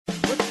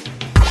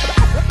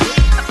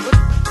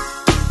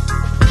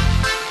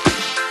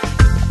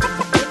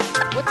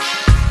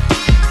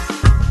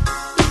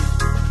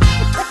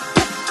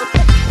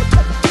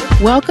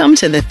Welcome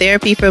to the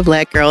Therapy for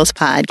Black Girls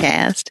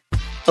podcast,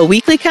 a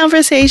weekly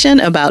conversation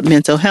about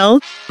mental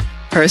health,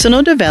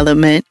 personal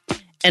development,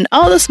 and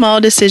all the small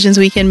decisions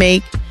we can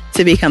make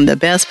to become the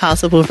best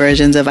possible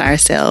versions of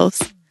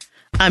ourselves.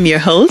 I'm your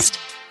host,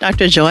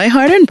 Dr. Joy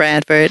Harden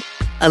Bradford,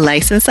 a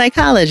licensed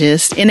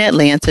psychologist in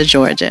Atlanta,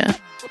 Georgia.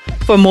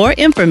 For more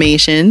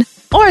information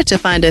or to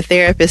find a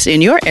therapist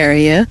in your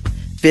area,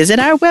 visit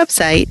our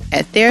website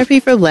at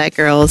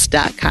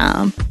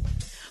therapyforblackgirls.com.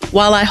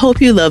 While I hope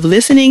you love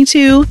listening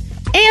to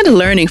and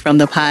learning from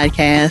the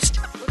podcast,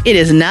 it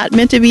is not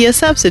meant to be a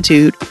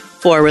substitute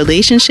for a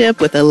relationship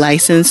with a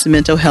licensed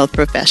mental health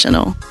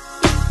professional.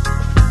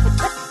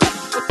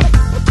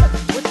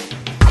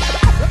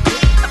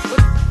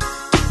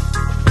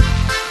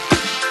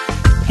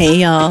 Hey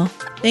y'all,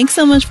 thanks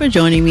so much for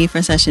joining me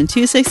for session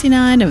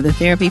 269 of the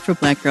Therapy for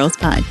Black Girls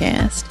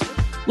podcast.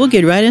 We'll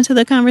get right into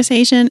the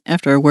conversation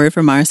after a word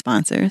from our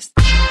sponsors.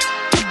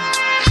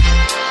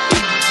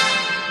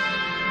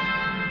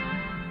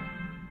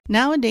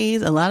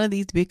 Nowadays, a lot of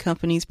these big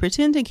companies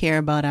pretend to care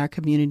about our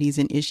communities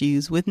and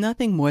issues with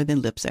nothing more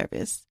than lip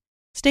service.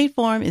 State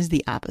Farm is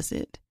the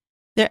opposite.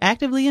 They're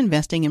actively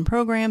investing in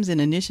programs and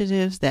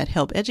initiatives that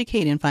help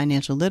educate in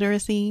financial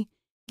literacy,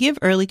 give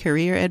early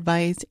career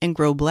advice, and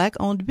grow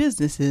Black-owned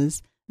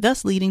businesses,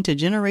 thus leading to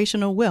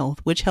generational wealth,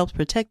 which helps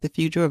protect the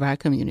future of our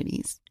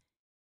communities.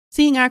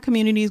 Seeing our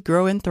communities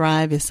grow and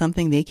thrive is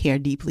something they care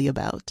deeply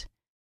about.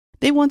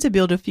 They want to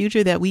build a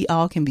future that we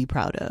all can be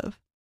proud of.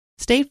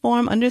 State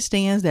Farm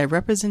understands that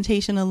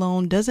representation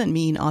alone doesn't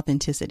mean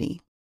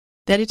authenticity,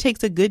 that it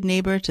takes a good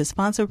neighbor to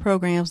sponsor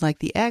programs like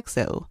the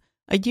ACT-SO,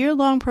 a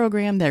year-long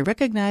program that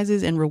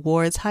recognizes and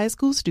rewards high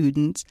school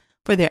students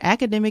for their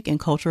academic and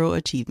cultural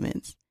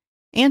achievements,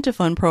 and to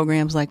fund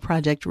programs like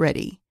Project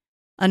Ready,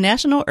 a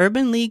National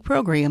Urban League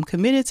program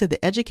committed to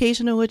the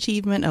educational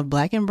achievement of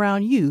Black and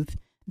Brown youth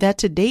that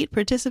to date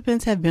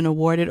participants have been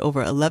awarded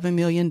over $11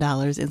 million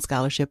in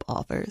scholarship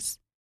offers.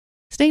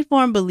 State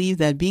Farm believes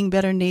that being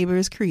better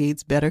neighbors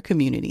creates better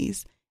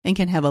communities and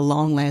can have a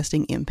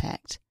long-lasting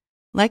impact.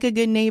 Like a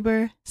good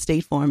neighbor,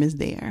 State Farm is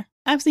there.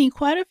 I've seen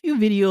quite a few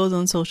videos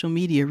on social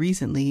media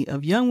recently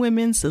of young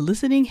women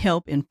soliciting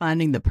help in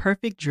finding the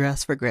perfect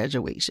dress for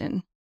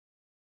graduation.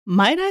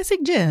 Might I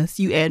suggest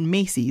you add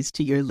Macy's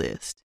to your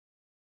list?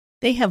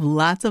 They have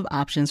lots of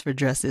options for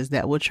dresses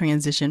that will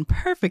transition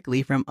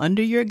perfectly from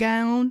under your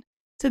gown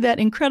to that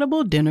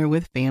incredible dinner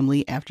with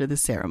family after the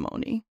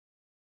ceremony.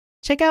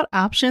 Check out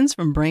options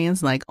from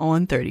brands like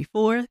On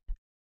 34th,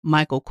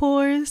 Michael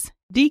Kors,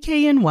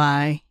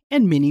 DKNY,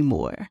 and many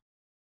more.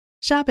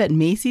 Shop at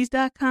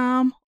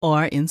Macy's.com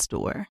or in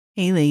store.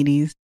 Hey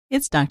ladies,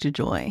 it's Dr.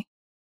 Joy.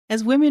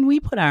 As women,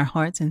 we put our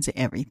hearts into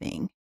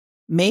everything.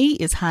 May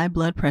is High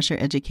Blood Pressure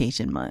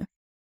Education Month,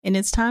 and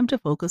it's time to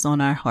focus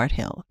on our heart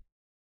health.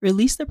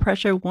 Release the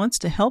Pressure wants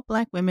to help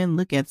Black women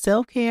look at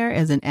self-care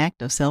as an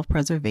act of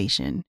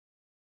self-preservation.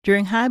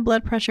 During High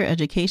Blood Pressure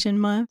Education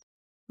Month,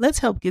 let's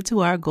help get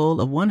to our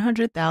goal of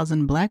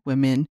 100,000 Black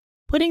women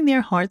putting their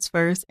hearts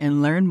first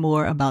and learn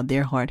more about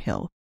their heart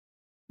health.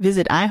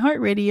 Visit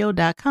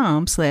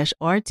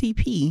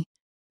iHeartRadio.com/RTP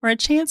for a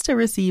chance to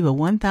receive a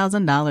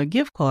 $1,000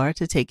 gift card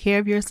to take care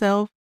of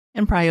yourself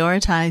and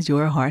prioritize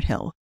your heart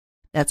health.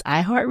 That's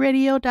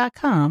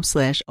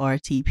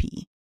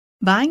iHeartRadio.com/RTP.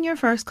 Buying your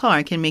first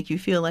car can make you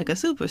feel like a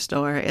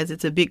superstar as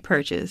it's a big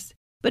purchase,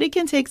 but it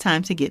can take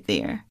time to get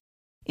there.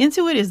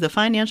 Intuit is the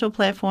financial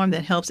platform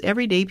that helps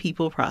everyday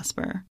people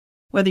prosper.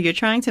 Whether you're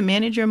trying to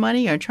manage your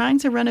money or trying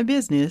to run a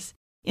business,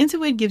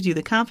 Intuit gives you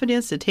the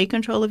confidence to take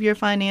control of your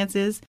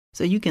finances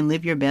so you can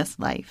live your best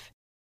life.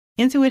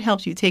 Intuit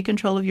helps you take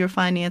control of your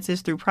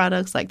finances through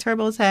products like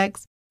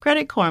TurboTax,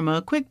 Credit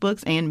Karma,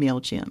 QuickBooks, and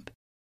MailChimp.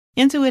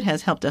 Intuit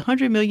has helped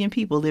 100 million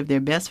people live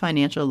their best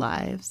financial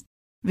lives.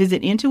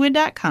 Visit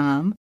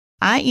Intuit.com,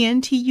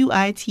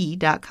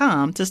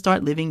 Intuit.com to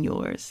start living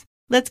yours.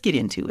 Let's get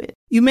into it.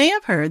 You may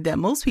have heard that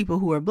most people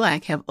who are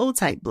Black have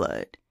O-type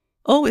blood.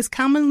 O is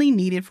commonly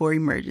needed for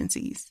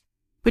emergencies.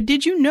 But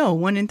did you know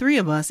 1 in 3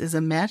 of us is a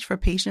match for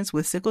patients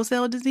with sickle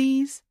cell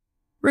disease?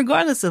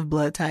 Regardless of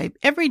blood type,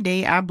 every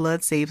day our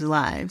blood saves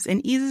lives and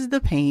eases the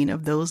pain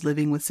of those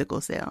living with sickle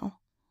cell.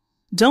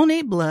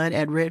 Donate blood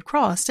at Red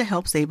Cross to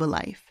help save a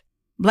life.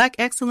 Black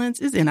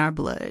excellence is in our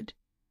blood.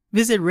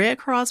 Visit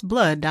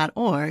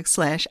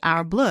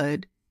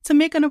redcrossblood.org/ourblood to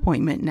make an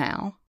appointment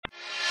now.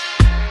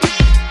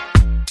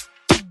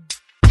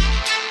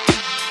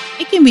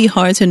 It can be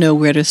hard to know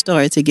where to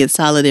start to get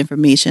solid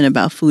information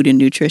about food and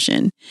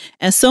nutrition,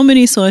 as so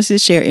many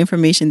sources share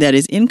information that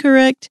is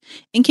incorrect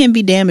and can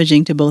be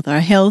damaging to both our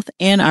health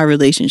and our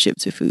relationship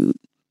to food.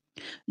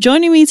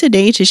 Joining me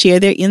today to share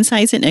their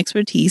insights and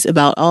expertise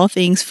about all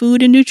things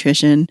food and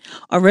nutrition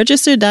are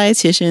registered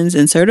dietitians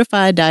and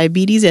certified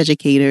diabetes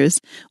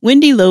educators,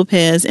 Wendy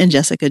Lopez and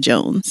Jessica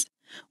Jones.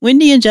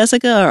 Wendy and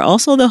Jessica are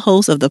also the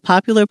hosts of the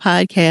popular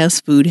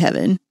podcast Food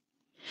Heaven.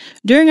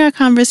 During our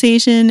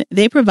conversation,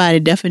 they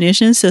provided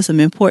definitions to some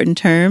important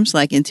terms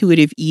like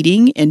intuitive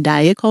eating and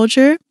diet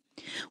culture.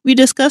 We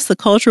discussed the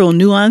cultural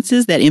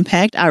nuances that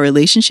impact our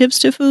relationships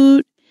to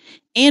food,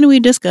 And we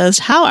discussed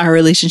how our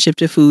relationship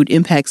to food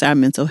impacts our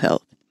mental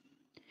health.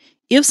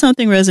 If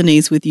something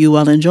resonates with you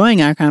while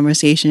enjoying our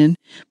conversation,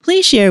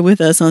 please share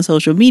with us on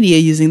social media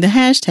using the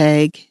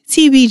hashtag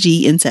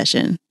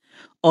TBGInSession.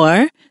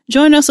 Or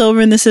join us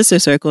over in the Sister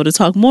Circle to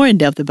talk more in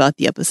depth about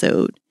the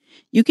episode.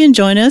 You can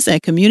join us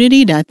at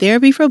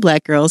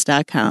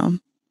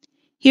community.therapyforblackgirls.com.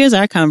 Here's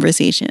our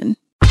conversation.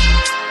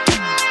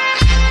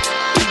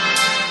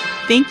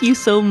 Thank you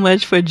so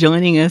much for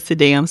joining us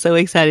today. I'm so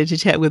excited to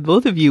chat with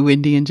both of you,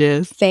 Wendy and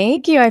Jess.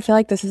 Thank you. I feel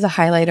like this is a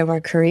highlight of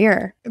our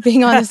career,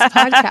 being on this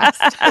podcast.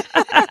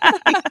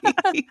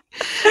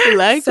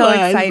 Likewise, so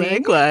exciting.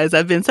 Likewise.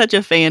 I've been such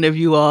a fan of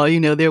you all.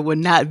 You know, there were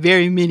not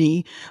very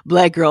many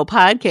Black girl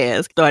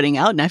podcasts starting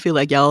out, and I feel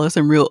like y'all are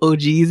some real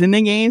OGs in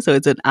the game, so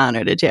it's an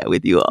honor to chat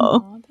with you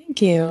all. Oh,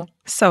 thank you.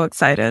 So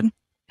excited.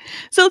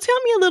 So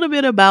tell me a little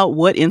bit about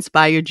what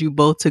inspired you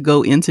both to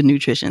go into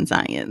nutrition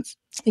science.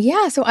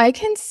 Yeah, so I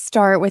can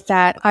start with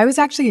that. I was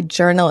actually a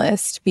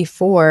journalist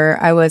before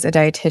I was a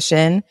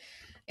dietitian.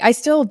 I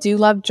still do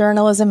love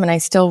journalism and I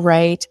still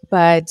write,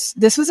 but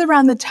this was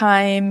around the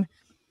time,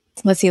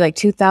 let's see, like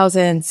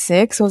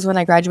 2006 was when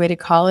I graduated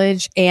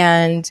college,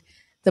 and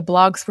the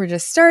blogs were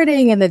just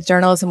starting and the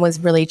journalism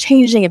was really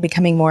changing and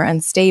becoming more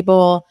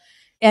unstable.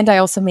 And I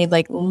also made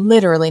like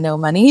literally no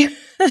money.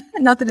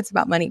 Not that it's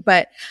about money,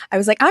 but I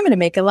was like, I'm going to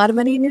make a lot of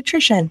money in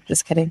nutrition.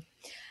 Just kidding.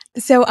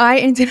 So I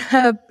ended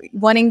up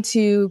wanting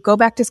to go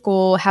back to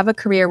school, have a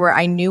career where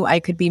I knew I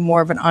could be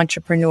more of an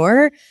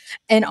entrepreneur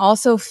and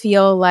also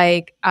feel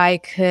like I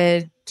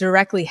could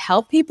directly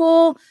help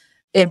people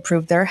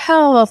improve their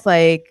health,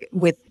 like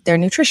with their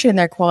nutrition,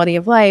 their quality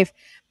of life.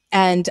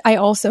 And I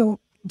also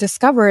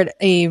discovered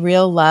a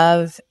real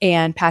love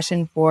and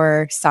passion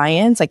for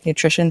science, like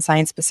nutrition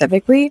science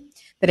specifically,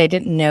 that I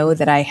didn't know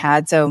that I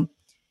had. So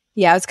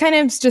yeah, it's kind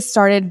of just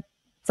started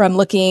from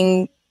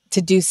looking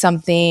to do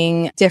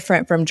something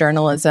different from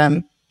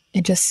journalism.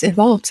 It just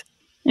evolved.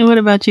 And what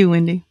about you,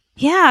 Wendy?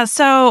 Yeah,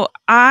 so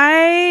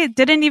I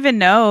didn't even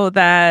know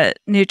that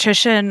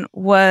nutrition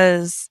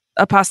was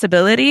a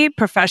possibility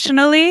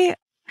professionally.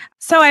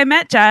 So I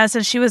met Jess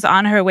and she was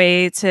on her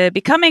way to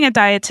becoming a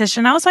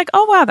dietitian. I was like,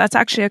 oh, wow, that's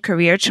actually a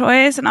career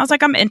choice. And I was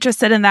like, I'm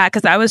interested in that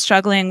because I was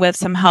struggling with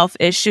some health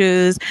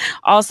issues.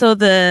 Also,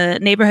 the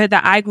neighborhood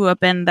that I grew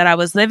up in, that I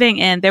was living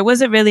in, there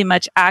wasn't really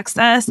much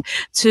access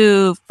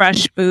to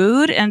fresh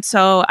food. And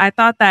so I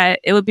thought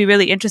that it would be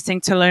really interesting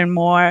to learn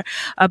more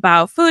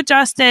about food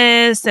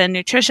justice and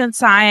nutrition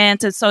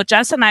science. And so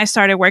Jess and I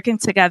started working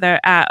together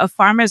at a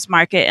farmer's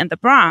market in the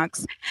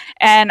Bronx.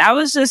 And I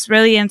was just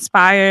really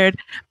inspired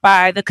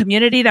by the community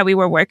that we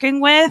were working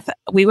with.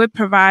 We would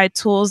provide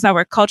tools that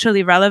were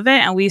culturally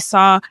relevant, and we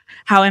saw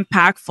how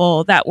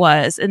impactful that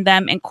was in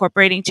them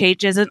incorporating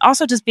changes and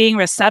also just being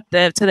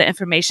receptive to the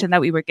information that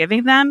we were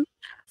giving them.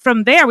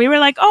 From there, we were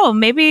like, oh,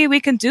 maybe we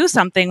can do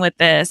something with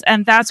this.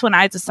 And that's when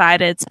I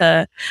decided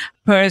to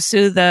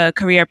pursue the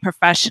career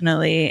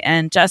professionally.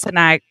 And Jess and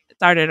I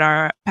started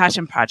our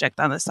passion project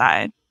on the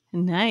side.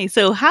 Nice.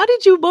 So how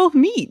did you both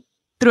meet?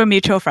 Through a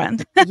mutual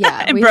friend.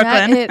 Yeah, in we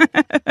Brooklyn.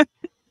 met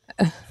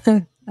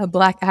at a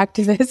Black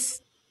activist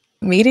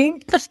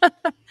meeting.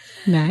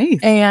 Nice.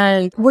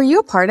 And were you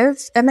a part of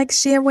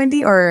MXG and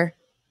Wendy, or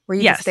were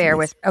you just there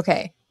with?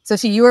 Okay, so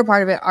you were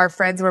part of it. Our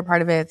friends were a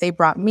part of it. They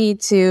brought me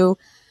to.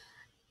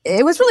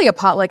 It was really a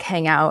potluck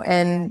hangout,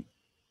 and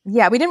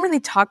yeah, we didn't really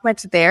talk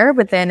much there.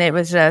 But then it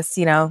was just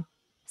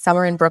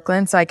summer in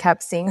Brooklyn, so I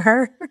kept seeing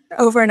her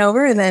over and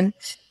over, and then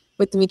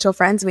with the mutual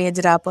friends, we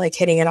ended up like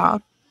hitting it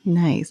off.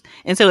 Nice.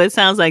 And so it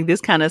sounds like this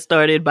kind of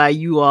started by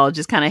you all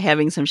just kind of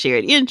having some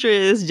shared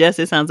interests. Jess,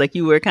 it sounds like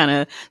you were kind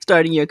of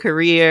starting your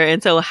career.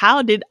 And so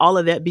how did all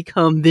of that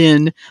become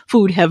then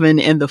Food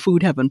Heaven and the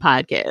Food Heaven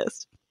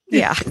podcast?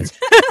 Yeah.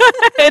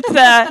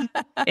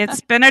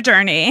 It's been a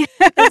journey.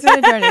 It's been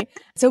a journey.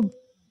 So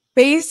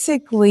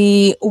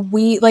basically,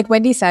 we, like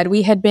Wendy said,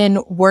 we had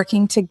been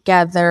working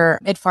together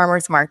at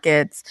farmers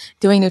markets,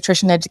 doing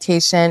nutrition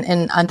education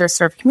in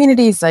underserved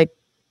communities like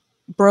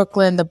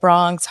Brooklyn, the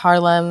Bronx,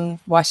 Harlem,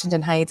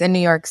 Washington Heights, and New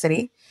York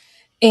City.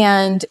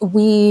 And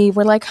we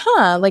were like,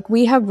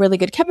 we have really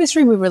good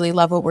chemistry. We really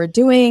love what we're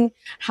doing.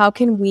 How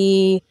can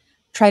we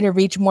try to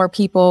reach more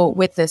people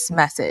with this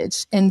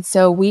message? And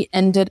so we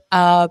ended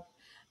up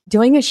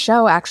doing a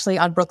show actually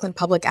on Brooklyn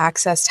Public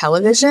Access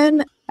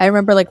Television. I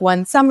remember like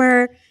one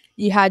summer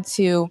you had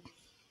to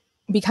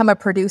become a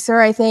producer,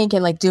 I think,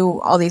 and like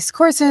do all these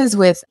courses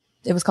with,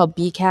 it was called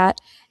BCAT.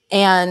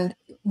 And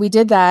we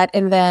did that,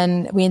 and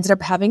then we ended up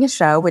having a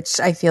show, which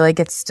I feel like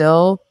it's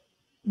still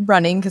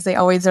running because they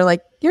always are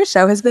like, your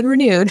show has been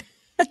renewed.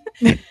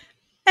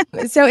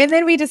 So, and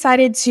then we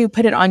decided to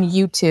put it on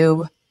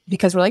YouTube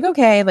because we're like,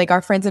 okay, like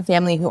our friends and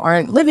family who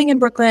aren't living in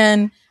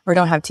Brooklyn or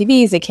don't have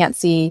TVs, they can't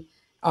see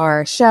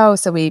our show.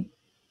 So we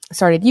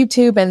started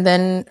YouTube, and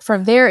then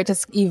from there it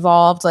just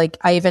evolved. Like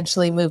I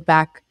eventually moved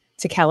back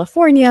to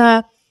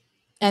California,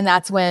 and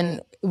that's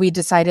when we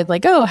decided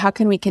like, oh, how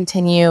can we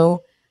continue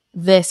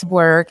this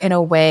work in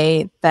a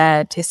way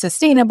that is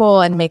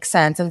sustainable and makes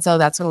sense? And so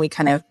that's when we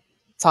kind of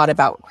thought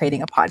about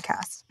creating a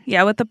podcast?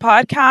 Yeah, with the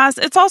podcast,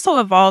 it's also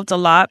evolved a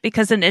lot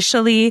because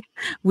initially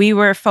we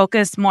were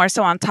focused more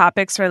so on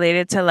topics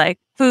related to like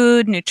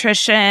food,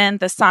 nutrition,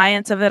 the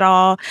science of it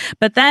all.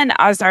 But then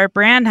as our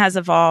brand has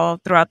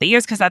evolved throughout the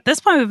years, because at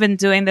this point we've been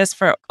doing this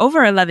for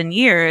over 11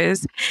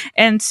 years.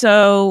 And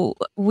so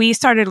we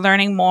started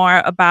learning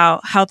more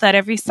about health at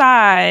every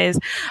size,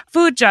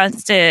 food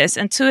justice,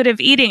 intuitive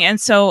eating. And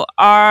so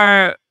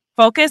our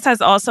focus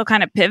has also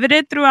kind of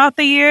pivoted throughout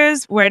the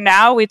years, where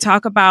now we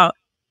talk about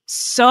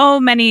so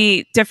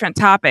many different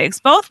topics,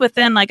 both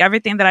within like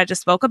everything that I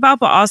just spoke about,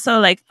 but also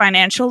like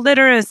financial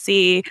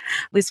literacy.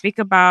 We speak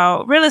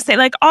about real estate,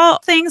 like all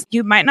things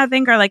you might not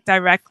think are like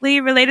directly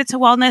related to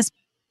wellness,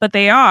 but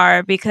they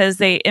are, because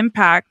they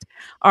impact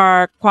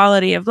our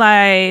quality of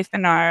life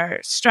and our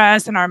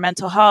stress and our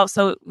mental health.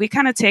 So we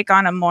kind of take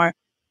on a more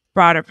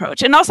broad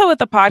approach. And also with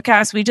the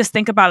podcast, we just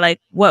think about like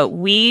what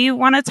we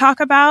want to talk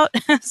about.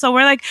 So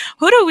we're like,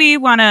 who do we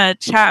want to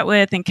chat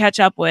with and catch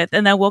up with?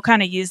 And then we'll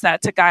kind of use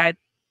that to guide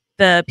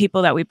the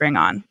people that we bring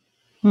on.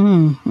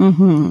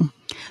 Mm-hmm.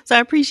 So I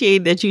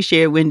appreciate that you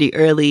shared, Wendy,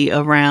 early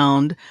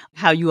around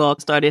how you all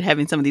started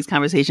having some of these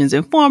conversations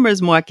in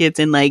farmers markets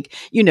and like,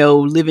 you know,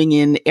 living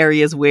in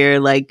areas where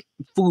like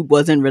food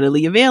wasn't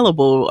readily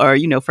available or,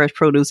 you know, fresh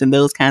produce and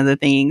those kinds of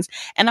things.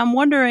 And I'm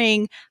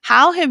wondering,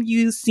 how have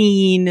you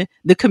seen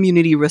the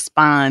community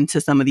respond to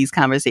some of these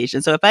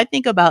conversations? So if I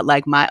think about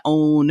like my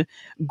own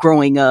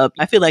growing up,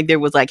 I feel like there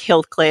was like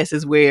health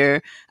classes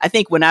where I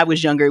think when I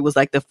was younger, it was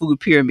like the food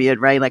pyramid,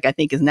 right? Like I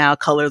think it's now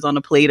colors on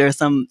a plate or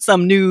some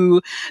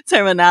new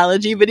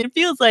terminology, but it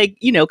feels like,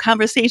 you know,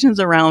 conversations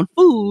around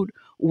food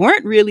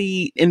weren't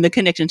really, in the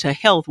connection to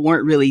health,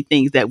 weren't really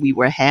things that we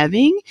were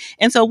having.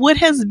 And so what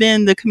has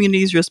been the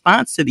community's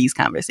response to these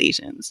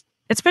conversations?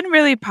 It's been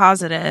really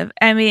positive.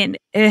 I mean,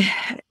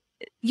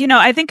 you know,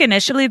 I think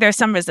initially there's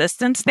some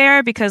resistance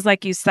there because,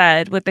 like you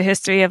said, with the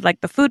history of like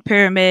the food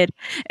pyramid,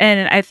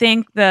 and I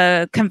think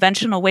the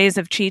conventional ways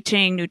of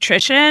teaching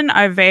nutrition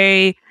are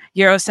very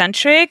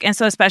Eurocentric. And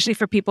so especially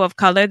for people of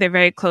color, they're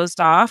very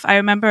closed off. I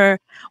remember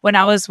when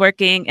I was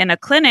working in a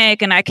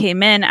clinic and I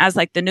came in as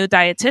like the new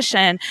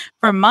dietitian,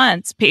 for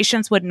months,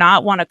 patients would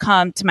not want to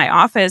come to my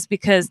office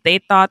because they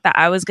thought that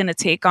I was going to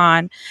take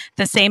on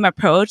the same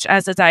approach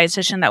as a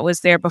dietitian that was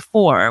there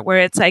before, where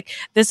it's like,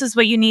 this is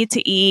what you need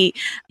to eat.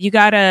 You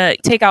got to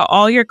take out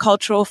all your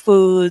cultural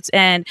foods,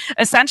 and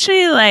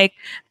essentially like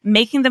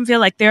making them feel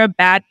like they're a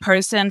bad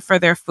person for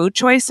their food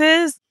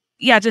choices.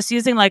 Yeah, just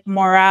using like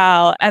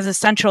morale as a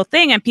central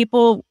thing, and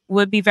people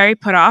would be very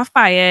put off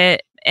by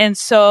it. And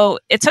so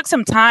it took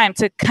some time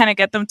to kind of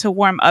get them to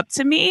warm up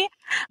to me.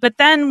 But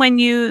then when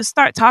you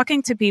start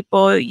talking to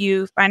people,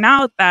 you find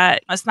out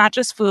that it's not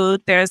just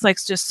food. There's like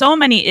just so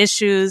many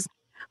issues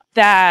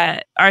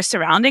that are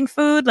surrounding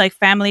food, like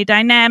family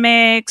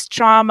dynamics,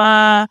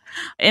 trauma,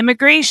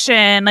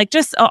 immigration, like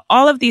just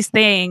all of these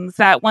things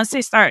that once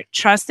they start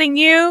trusting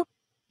you,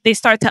 they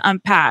start to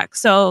unpack.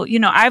 So, you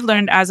know, I've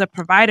learned as a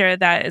provider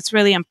that it's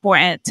really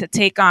important to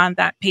take on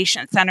that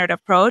patient-centered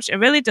approach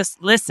and really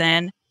just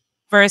listen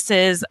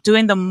versus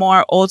doing the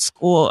more old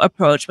school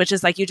approach, which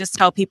is like you just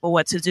tell people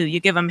what to do.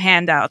 You give them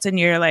handouts and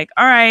you're like,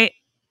 all right,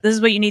 this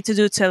is what you need to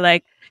do to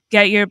like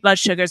get your blood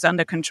sugars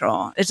under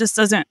control. It just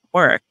doesn't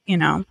work, you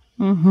know?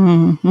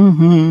 Mm-hmm,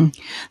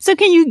 mm-hmm. So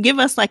can you give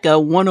us like a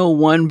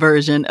 101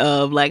 version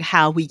of like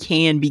how we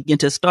can begin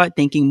to start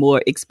thinking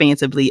more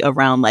expansively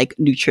around like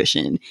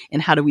nutrition,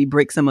 and how do we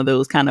break some of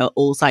those kind of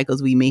old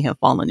cycles we may have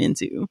fallen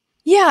into?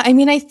 Yeah, I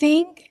mean, I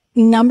think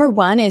number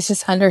one is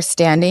just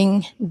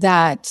understanding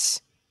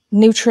that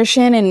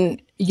nutrition and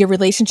your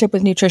relationship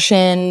with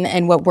nutrition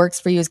and what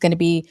works for you is going to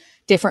be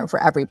different for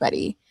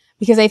everybody.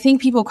 Because I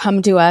think people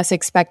come to us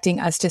expecting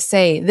us to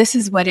say, this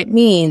is what it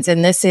means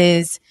and this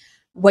is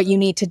what you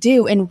need to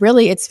do. And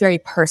really, it's very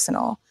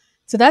personal.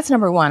 So that's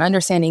number one,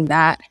 understanding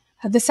that.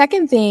 The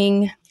second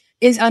thing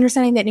is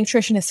understanding that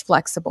nutrition is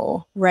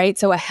flexible, right?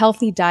 So a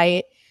healthy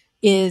diet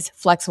is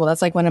flexible.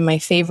 That's like one of my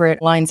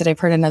favorite lines that I've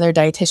heard another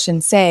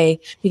dietitian say,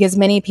 because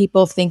many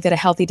people think that a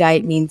healthy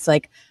diet means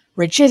like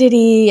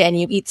rigidity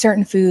and you eat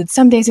certain foods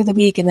some days of the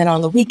week, and then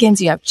on the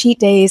weekends you have cheat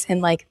days.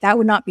 And like that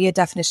would not be a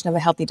definition of a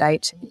healthy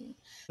diet to me.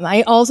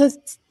 I also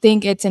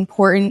think it's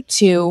important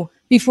to,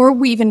 before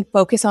we even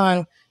focus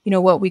on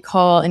what we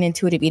call an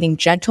intuitive eating,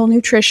 gentle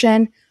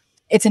nutrition,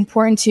 it's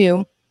important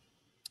to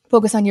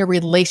focus on your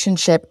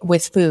relationship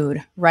with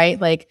food, right?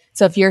 Like,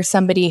 so if you're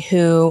somebody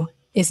who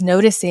is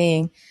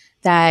noticing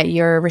that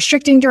you're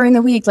restricting during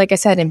the week, like I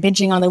said, and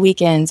binging on the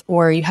weekends,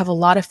 or you have a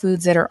lot of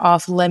foods that are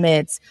off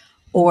limits,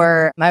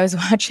 or I was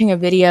watching a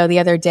video the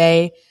other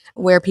day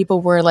where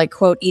people were like,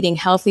 quote, eating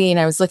healthy. And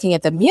I was looking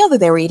at the meal that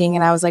they were eating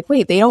and I was like,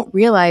 wait, they don't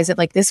realize that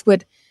like this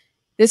would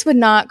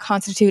not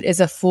constitute as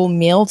a full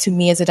meal to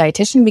me as a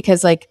dietitian,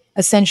 because like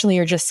essentially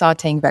you're just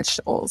sauteing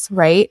vegetables,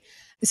 right?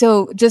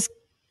 So just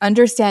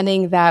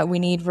understanding that we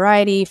need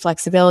variety,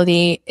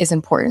 flexibility is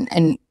important,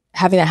 and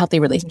having that healthy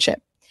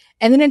relationship.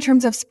 And then in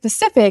terms of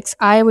specifics,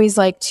 I always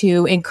like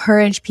to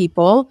encourage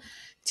people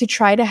to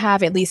try to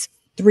have at least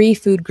 3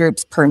 food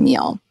groups per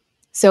meal.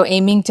 So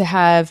aiming to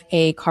have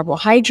a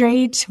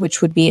carbohydrate,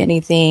 which would be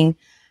anything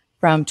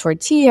from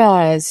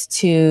tortillas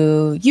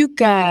to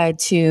yuca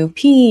to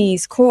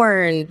peas,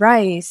 corn,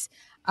 rice.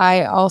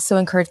 I also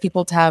encourage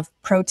people to have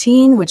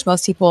protein, which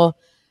most people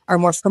are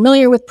more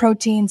familiar with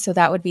protein. So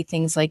that would be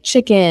things like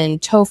chicken,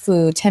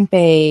 tofu,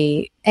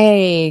 tempeh,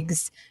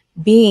 eggs,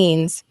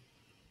 beans.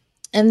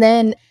 And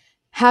then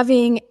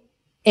having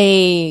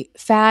a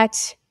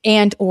fat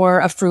and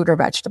or a fruit or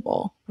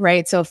vegetable,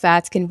 right? So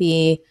fats can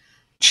be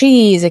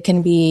cheese, it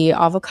can be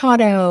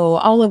avocado,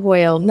 olive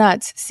oil,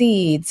 nuts,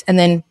 seeds, and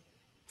then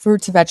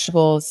fruits and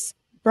vegetables,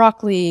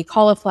 broccoli,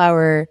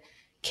 cauliflower,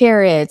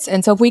 carrots.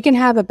 And so if we can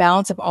have a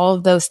balance of all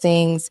of those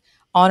things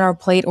on our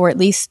plate, or at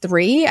least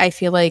three, I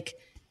feel like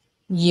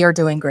you're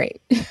doing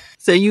great.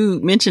 So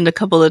you mentioned a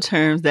couple of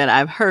terms that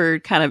I've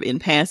heard kind of in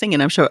passing,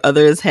 and I'm sure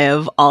others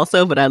have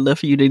also, but I'd love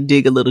for you to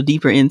dig a little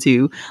deeper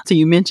into. So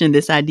you mentioned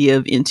this idea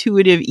of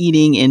intuitive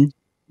eating and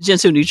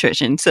gentle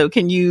nutrition. So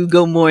can you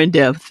go more in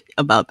depth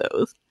about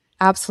those?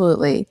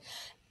 Absolutely.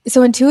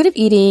 So intuitive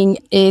eating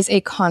is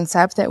a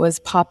concept that was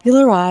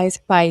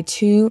popularized by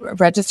two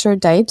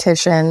registered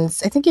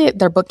dietitians. I think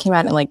their book came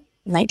out in like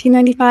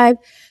 1995,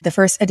 the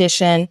first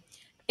edition.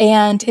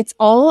 And it's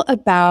all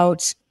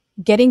about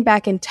getting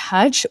back in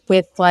touch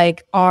with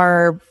like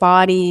our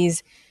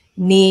body's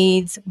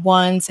needs,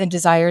 wants, and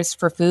desires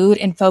for food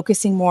and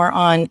focusing more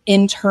on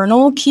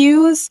internal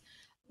cues.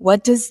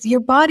 What does your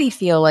body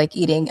feel like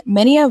eating?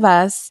 Many of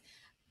us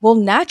will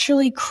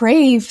naturally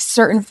crave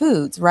certain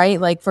foods,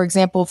 right? Like, for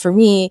example, for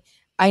me,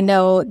 I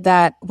know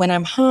that when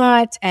I'm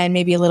hot and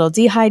maybe a little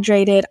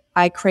dehydrated,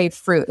 I crave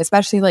fruit,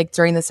 especially like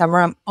during the summer,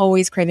 I'm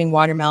always craving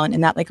watermelon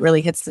and that like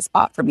really hits the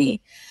spot for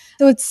me.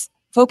 So it's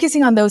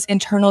focusing on those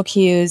internal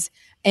cues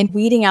and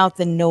weeding out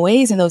the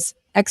noise and those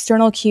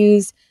external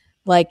cues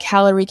like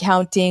calorie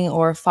counting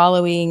or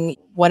following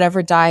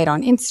whatever diet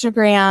on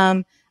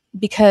Instagram,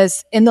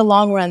 because in the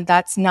long run,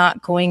 that's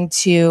not going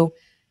to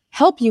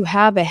help you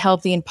have a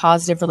healthy and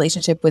positive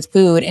relationship with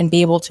food and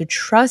be able to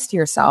trust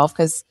yourself,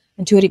 because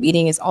intuitive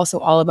eating is also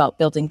all about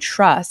building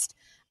trust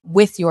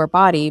with your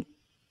body.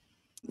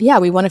 Yeah,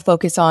 we want to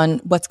focus on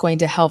what's going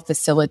to help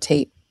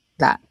facilitate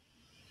that.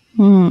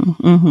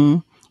 Mm-hmm.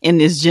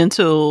 And is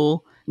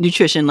gentle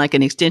nutrition like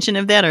an extension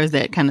of that, or is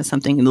that kind of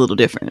something a little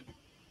different?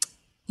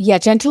 Yeah,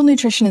 gentle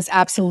nutrition is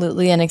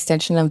absolutely an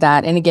extension of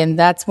that. And again,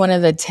 that's one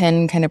of the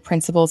 10 kind of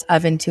principles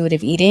of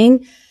intuitive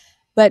eating.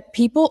 But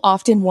people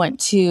often want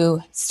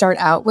to start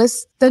out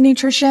with the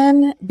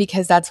nutrition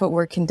because that's what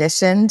we're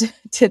conditioned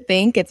to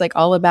think. It's like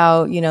all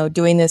about,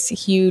 doing this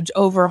huge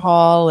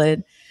overhaul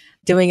and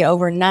doing it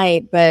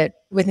overnight. But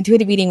with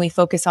intuitive eating, we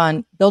focus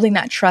on building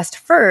that trust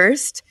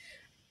first,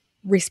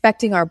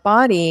 respecting our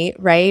body,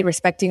 right?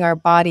 Respecting our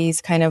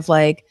body's kind of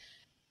like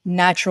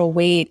natural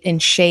weight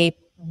and shape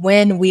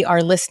when we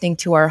are listening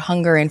to our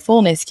hunger and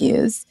fullness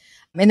cues.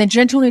 And the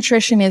gentle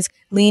nutrition is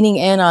leaning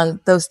in on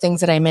those things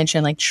that I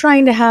mentioned, like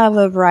trying to have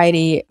a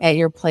variety at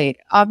your plate.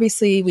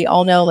 Obviously, we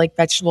all know like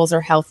vegetables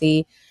are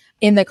healthy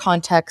in the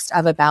context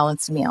of a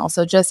balanced meal.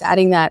 So just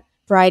adding that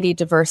variety,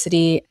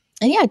 diversity,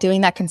 and yeah,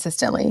 doing that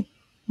consistently.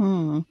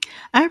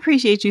 I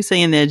appreciate you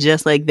saying that.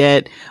 Just like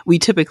that, we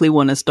typically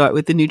want to start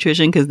with the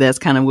nutrition because that's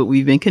kind of what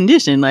we've been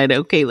conditioned. Like,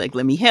 okay, like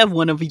let me have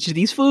one of each of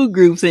these food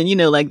groups and,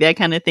 like that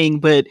kind of thing.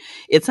 But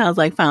it sounds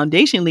like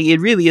foundationally, it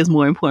really is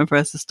more important for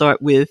us to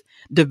start with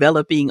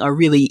developing or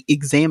really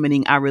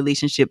examining our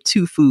relationship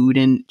to food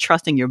and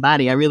trusting your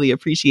body. I really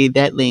appreciate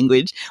that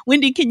language.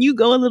 Wendy, can you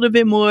go a little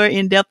bit more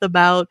in depth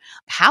about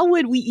how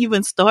would we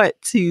even start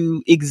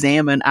to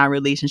examine our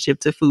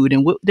relationship to food,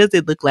 and what does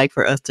it look like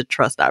for us to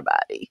trust our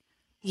body?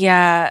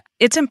 Yeah,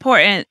 it's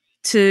important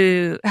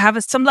to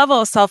have some level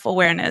of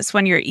self-awareness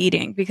when you're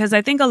eating, because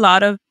I think a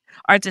lot of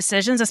our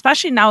decisions,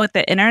 especially now with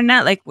the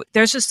internet, like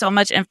there's just so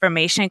much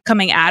information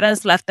coming at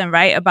us left and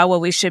right about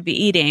what we should be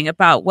eating,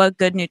 about what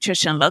good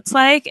nutrition looks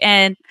like.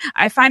 And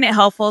I find it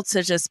helpful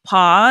to just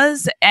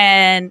pause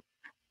and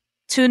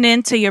tune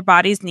into your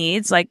body's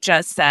needs, like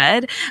Jess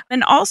said.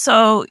 And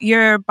also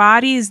your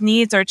body's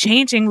needs are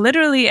changing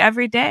literally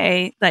every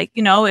day. Like,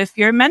 if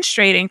you're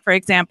menstruating, for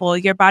example,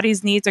 your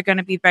body's needs are going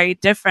to be very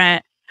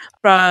different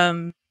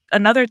from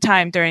another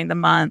time during the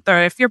month.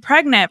 Or if you're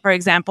pregnant, for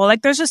example,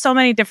 like there's just so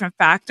many different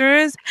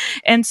factors.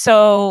 And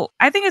so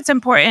I think it's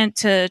important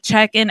to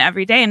check in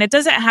every day. And it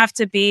doesn't have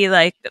to be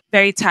like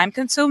very time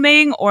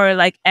consuming or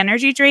like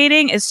energy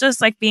draining. It's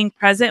just like being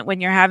present when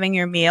you're having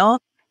your meal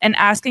and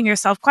asking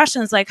yourself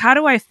questions like, how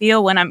do I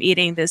feel when I'm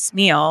eating this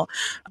meal?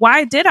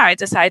 Why did I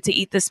decide to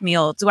eat this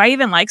meal? Do I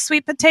even like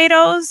sweet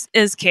potatoes?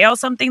 Is kale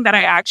something that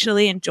I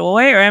actually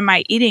enjoy? Or am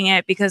I eating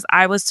it because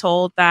I was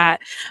told that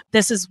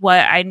this is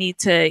what I need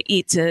to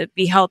eat to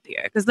be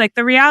healthier? Because like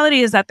the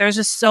reality is that there's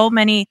just so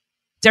many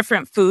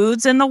different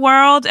foods in the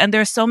world, and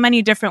there's so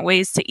many different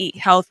ways to eat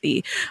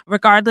healthy,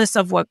 regardless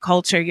of what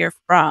culture you're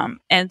from.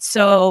 And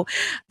so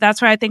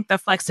that's where I think the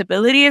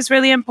flexibility is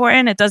really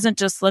important. It doesn't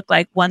just look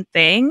like one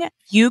thing.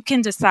 You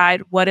can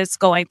decide what it's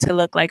going to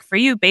look like for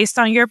you based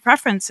on your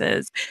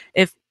preferences.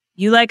 If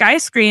you like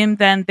ice cream,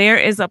 then there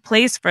is a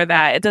place for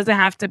that. It doesn't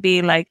have to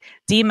be like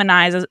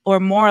demonized or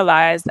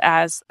moralized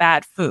as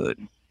bad food.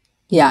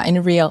 Yeah,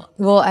 and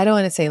well, I don't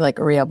want to say like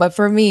real, but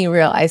for me,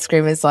 real ice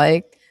cream is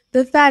like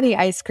the fatty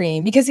ice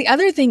cream. Because the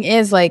other thing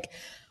is like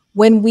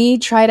when we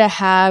try to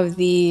have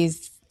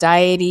these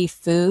diety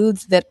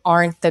foods that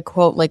aren't the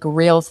quote like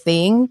real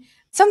thing,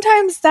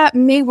 sometimes that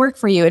may work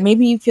for you and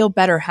maybe you feel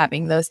better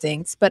having those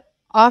things. But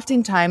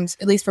oftentimes,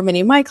 at least for many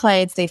of my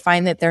clients, they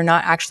find that they're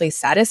not actually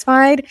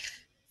satisfied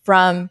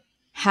from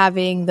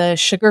having the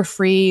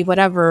sugar-free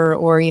whatever,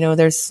 or,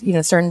 there's,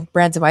 certain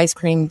brands of ice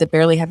cream that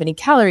barely have any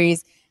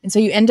calories. And so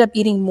you end up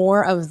eating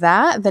more of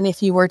that than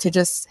if you were to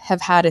just have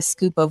had a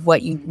scoop of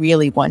what you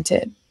really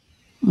wanted.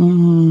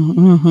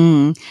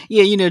 Mm-hmm.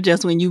 Yeah,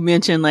 just when you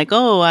mentioned like,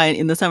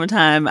 in the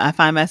summertime, I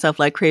find myself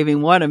like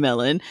craving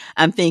watermelon.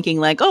 I'm thinking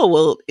like, oh,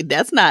 well,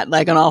 that's not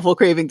like an awful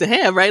craving to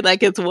have, right?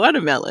 Like it's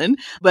watermelon.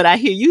 But I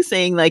hear you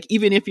saying like,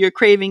 even if you're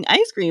craving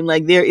ice cream,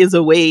 like there is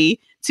a way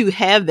to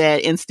have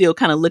that and still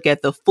kind of look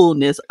at the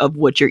fullness of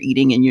what you're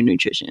eating in your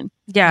nutrition.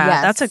 Yeah,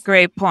 Yes. That's a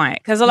great point.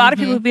 Because a lot of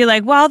people would be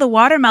like, well, the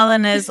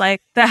watermelon is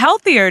like the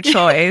healthier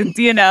choice,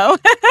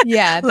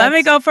 Yeah. Let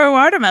me go for a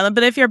watermelon.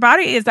 But if your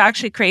body is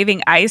actually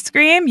craving ice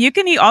cream, you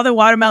can eat all the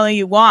watermelon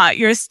you want.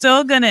 You're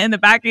still going to, in the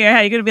back of your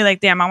head, you're going to be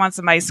like, damn, I want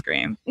some ice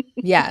cream.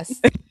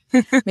 Yes.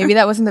 Maybe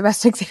that wasn't the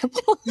best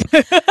example.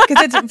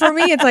 Because for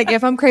me, it's like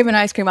if I'm craving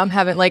ice cream, I'm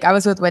having like I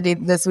was with Wendy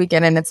this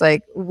weekend and it's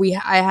like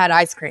I had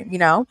ice cream,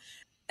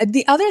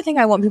 The other thing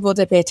I want people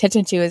to pay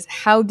attention to is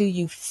how do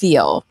you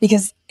feel?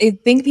 Because I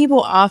think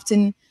people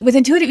often, with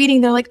intuitive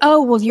eating, they're like,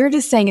 oh, well, you're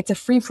just saying it's a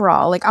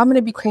free-for-all. Like, I'm going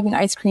to be craving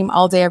ice cream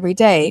all day, every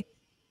day.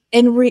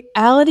 In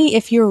reality,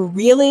 if you're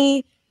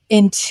really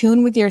in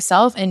tune with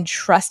yourself and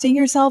trusting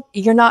yourself,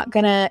 you're not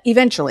going to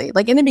eventually,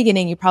 like in the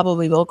beginning, you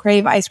probably will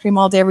crave ice cream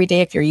all day, every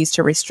day if you're used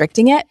to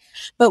restricting it.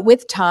 But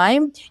with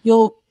time,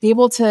 you'll be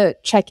able to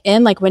check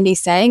in, like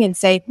Wendy's saying, and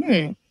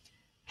say,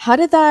 how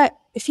did that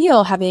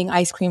feel having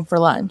ice cream for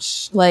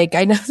lunch? Like,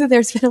 I know that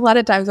there's been a lot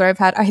of times where I've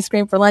had ice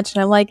cream for lunch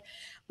and I'm like,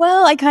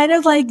 well, I kind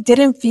of like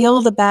didn't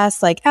feel the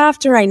best like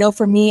after. I know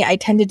for me, I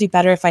tend to do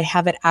better if I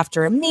have it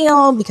after a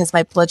meal because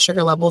my blood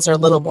sugar levels are a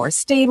little more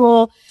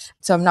stable.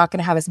 So I'm not going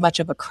to have as much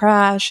of a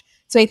crash.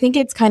 So I think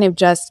it's kind of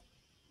just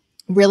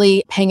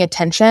really paying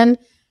attention.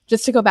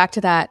 Just to go back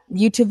to that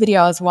YouTube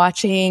video I was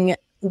watching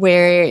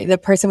where the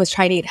person was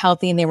trying to eat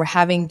healthy and they were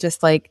having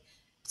just like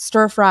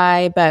stir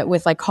fry, but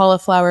with like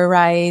cauliflower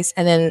rice.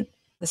 And then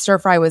the stir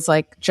fry was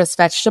like just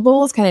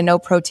vegetables, kind of no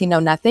protein, no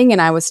nothing. And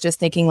I was just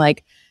thinking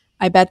like,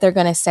 I bet they're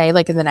going to say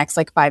like in the next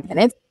like 5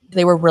 minutes,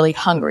 they were really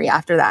hungry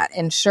after that.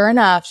 And sure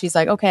enough, she's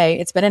like, okay,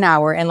 it's been an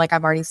hour and like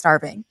I'm already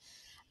starving.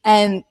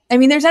 And I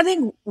mean, there's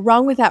nothing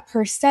wrong with that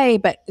per se,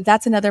 but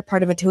that's another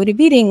part of intuitive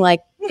eating.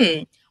 Like,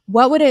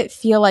 what would it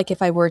feel like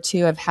if I were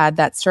to have had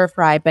that stir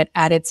fry, but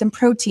added some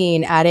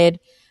protein, added,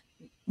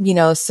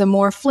 some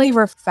more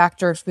flavor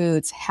factor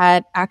foods,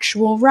 had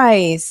actual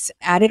rice,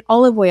 added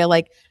olive oil?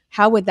 Like,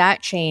 how would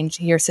that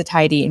change your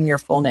satiety and your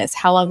fullness?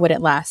 How long would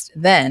it last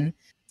then?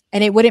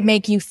 And it wouldn't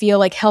make you feel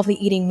like healthy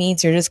eating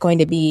means you're just going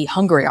to be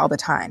hungry all the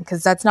time,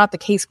 because that's not the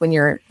case when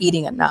you're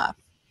eating enough.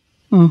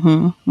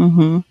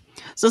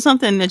 So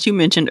something that you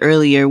mentioned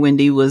earlier,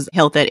 Wendy, was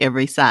health at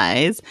every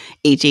size,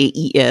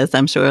 HAES.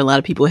 I'm sure a lot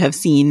of people have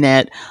seen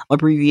that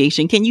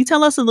abbreviation. Can you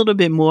tell us a little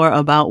bit more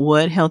about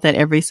what health at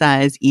every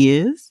size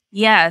is?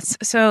 Yes.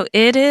 So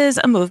it is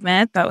a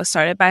movement that was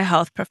started by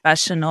health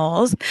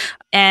professionals,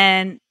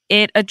 and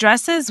it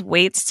addresses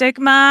weight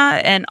stigma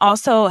and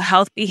also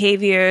health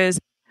behaviors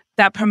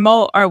that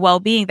promote our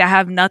well-being that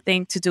have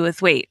nothing to do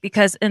with weight.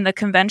 Because in the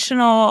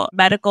conventional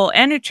medical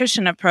and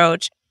nutrition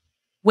approach,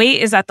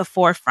 weight is at the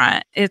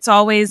forefront. It's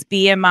always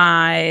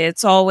BMI.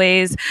 It's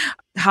always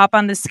hop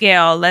on the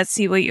scale. Let's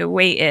see what your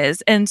weight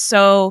is. And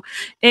so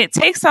it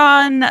takes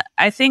on,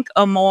 I think,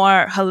 a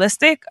more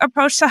holistic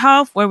approach to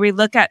health where we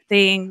look at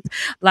things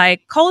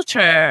like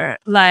culture,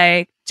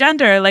 like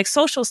gender, like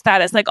social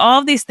status, like all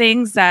of these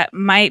things that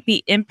might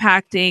be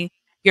impacting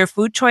your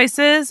food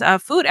choices,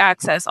 food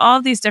access, all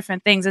of these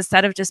different things,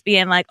 instead of just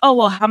being like, oh,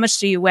 well, how much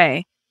do you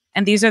weigh?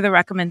 And these are the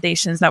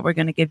recommendations that we're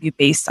going to give you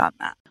based on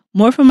that.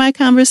 More from my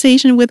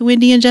conversation with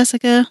Wendy and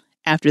Jessica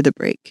after the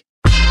break.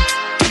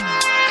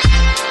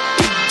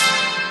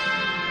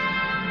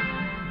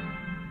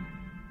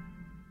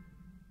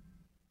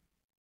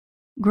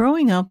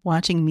 Growing up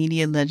watching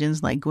media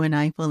legends like Gwen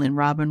Ifill and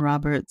Robin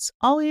Roberts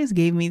always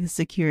gave me the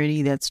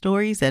security that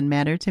stories that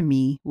matter to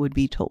me would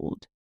be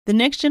told. The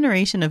next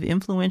generation of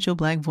influential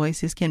Black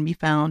voices can be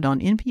found on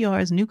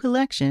NPR's new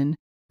collection,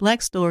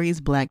 Black Stories,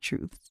 Black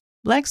Truths.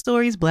 Black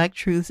Stories, Black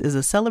Truths is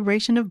a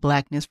celebration of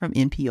Blackness from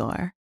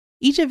NPR.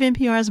 Each of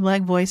NPR's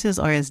Black voices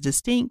are as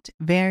distinct,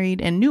 varied,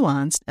 and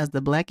nuanced as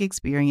the Black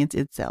experience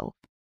itself.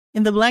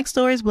 In the Black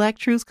Stories, Black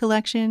Truths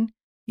collection,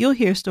 you'll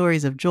hear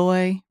stories of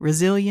joy,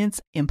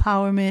 resilience,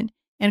 empowerment,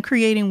 and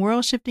creating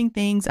world-shifting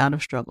things out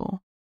of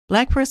struggle.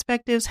 Black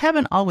perspectives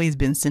haven't always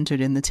been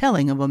centered in the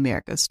telling of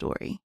America's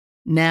story.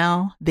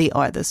 Now they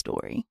are the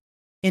story.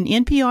 In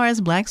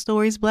NPR's Black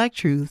Stories, Black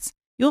Truths,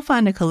 you'll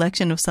find a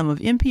collection of some of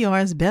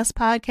NPR's best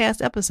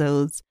podcast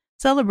episodes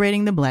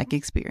celebrating the Black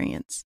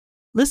experience.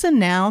 Listen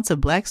now to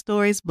Black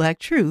Stories, Black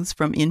Truths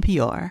from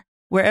NPR,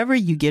 wherever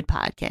you get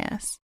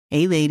podcasts.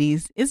 Hey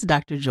ladies, it's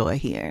Dr. Joy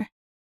here.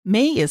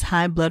 May is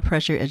High Blood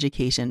Pressure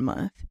Education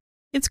Month.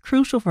 It's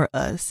crucial for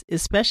us,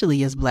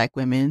 especially as Black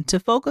women, to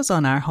focus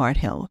on our heart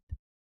health.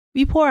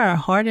 We pour our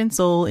heart and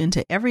soul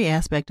into every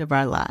aspect of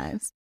our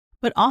lives,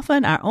 but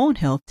often our own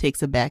health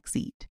takes a back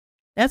seat.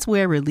 That's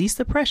where Release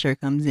the Pressure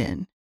comes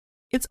in.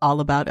 It's all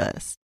about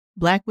us,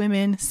 Black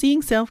women,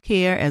 seeing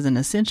self-care as an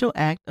essential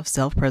act of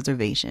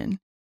self-preservation.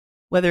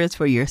 Whether it's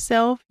for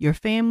yourself, your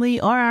family,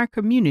 or our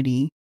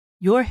community,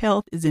 your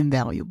health is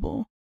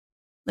invaluable.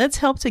 Let's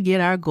help to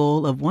get our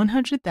goal of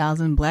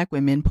 100,000 Black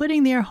women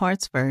putting their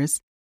hearts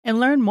first and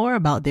learn more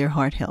about their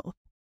heart health.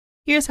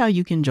 Here's how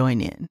you can join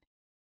in.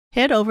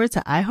 Head over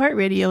to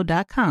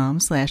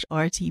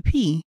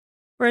iHeartRadio.com/RTP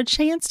for a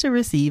chance to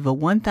receive a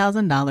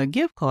 $1,000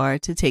 gift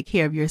card to take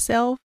care of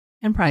yourself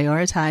and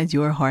prioritize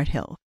your heart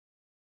health.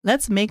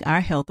 Let's make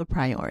our health a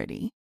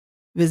priority.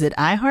 Visit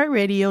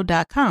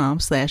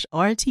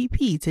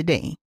iHeartRadio.com/RTP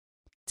today.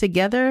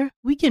 Together,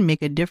 we can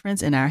make a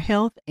difference in our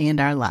health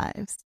and our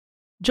lives.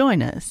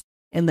 Join us,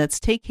 and let's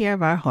take care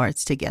of our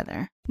hearts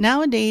together.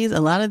 Nowadays, a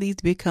lot of these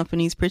big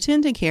companies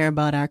pretend to care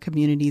about our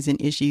communities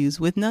and issues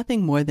with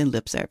nothing more than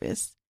lip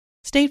service.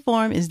 State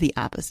Farm is the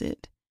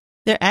opposite.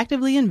 They're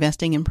actively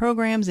investing in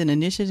programs and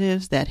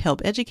initiatives that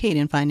help educate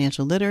in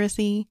financial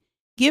literacy,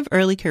 give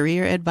early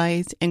career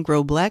advice, and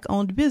grow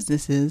Black-owned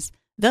businesses,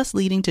 thus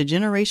leading to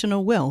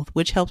generational wealth,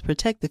 which helps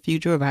protect the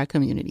future of our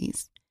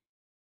communities.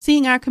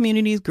 Seeing our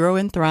communities grow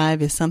and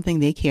thrive is something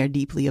they care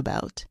deeply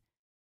about.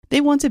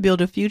 They want to build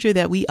a future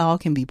that we all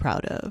can be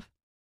proud of.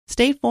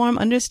 State Farm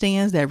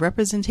understands that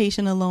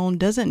representation alone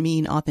doesn't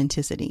mean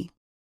authenticity,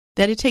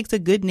 that it takes a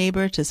good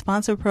neighbor to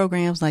sponsor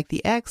programs like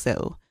the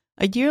ACT-SO,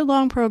 a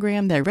year-long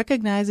program that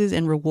recognizes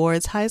and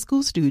rewards high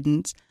school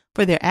students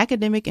for their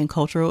academic and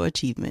cultural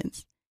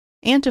achievements,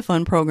 and to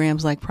fund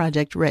programs like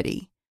Project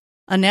Ready,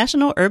 a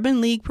National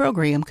Urban League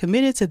program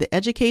committed to the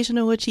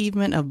educational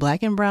achievement of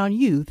Black and Brown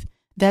youth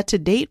that to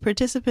date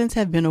participants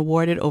have been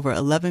awarded over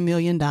 $11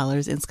 million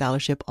in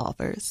scholarship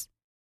offers.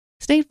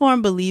 State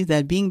Farm believes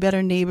that being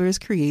better neighbors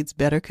creates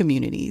better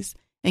communities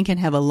and can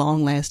have a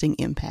long-lasting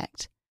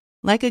impact.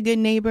 Like a good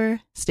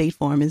neighbor, State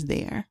Farm is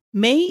there.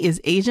 May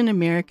is Asian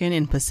American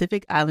and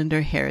Pacific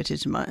Islander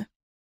Heritage Month,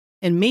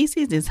 and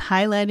Macy's is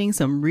highlighting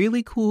some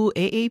really cool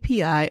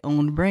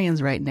AAPI-owned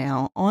brands right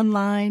now,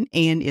 online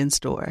and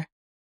in-store.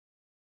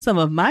 Some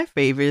of my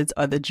favorites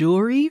are the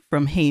jewelry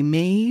from Hey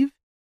Maeve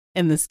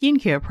and the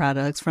skincare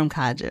products from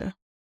Kaja.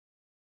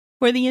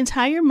 For the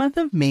entire month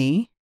of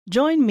May,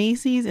 join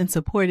Macy's in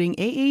supporting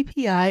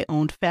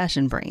AAPI-owned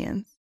fashion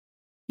brands.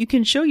 You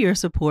can show your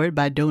support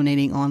by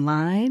donating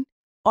online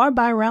or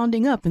by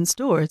rounding up in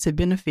store to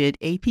benefit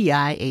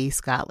APIA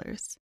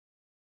scholars.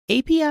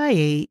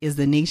 APIA is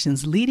the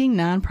nation's leading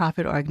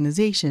nonprofit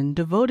organization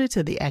devoted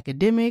to the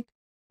academic,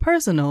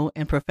 personal,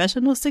 and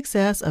professional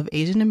success of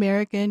Asian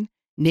American,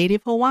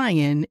 Native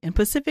Hawaiian, and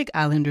Pacific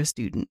Islander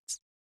students.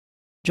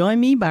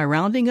 Join me by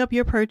rounding up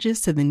your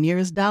purchase to the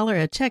nearest dollar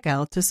at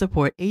checkout to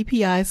support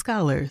API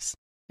Scholars,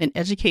 an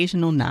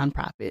educational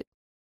nonprofit.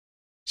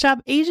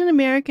 Shop Asian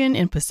American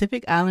and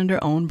Pacific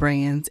Islander-owned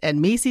brands at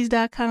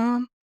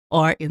Macy's.com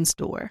or in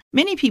store.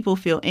 Many people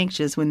feel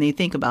anxious when they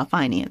think about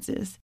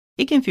finances.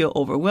 It can feel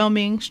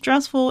overwhelming,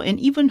 stressful, and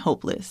even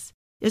hopeless,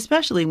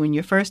 especially when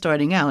you're first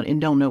starting out and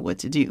don't know what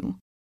to do.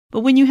 But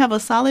when you have a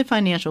solid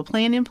financial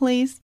plan in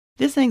place,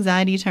 this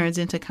anxiety turns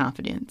into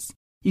confidence.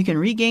 You can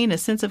regain a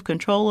sense of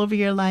control over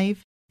your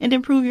life and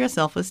improve your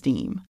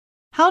self-esteem.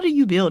 How do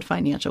you build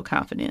financial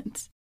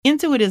confidence?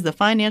 Intuit is the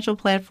financial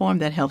platform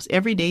that helps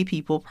everyday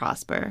people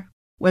prosper.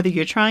 Whether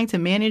you're trying to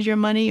manage your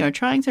money or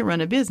trying to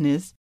run a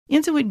business,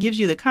 Intuit gives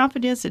you the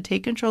confidence to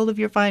take control of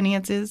your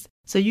finances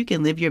so you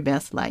can live your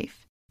best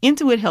life.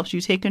 Intuit helps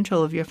you take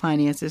control of your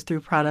finances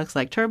through products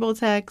like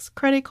TurboTax,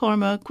 Credit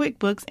Karma,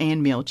 QuickBooks,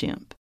 and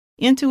MailChimp.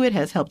 Intuit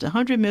has helped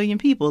 100 million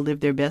people live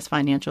their best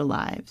financial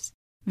lives.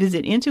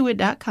 Visit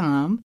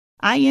Intuit.com,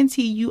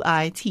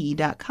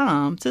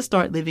 Intuit.com to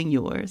start living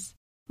yours.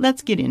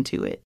 Let's get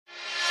into it.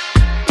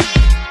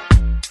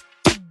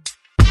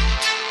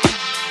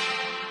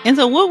 And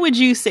so what would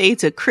you say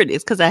to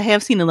critics? Because I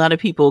have seen a lot of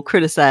people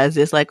criticize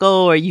this, like,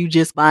 oh, are you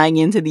just buying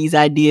into these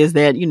ideas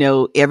that,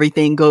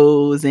 everything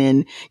goes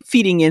and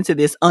feeding into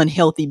this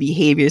unhealthy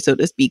behavior, so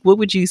to speak? What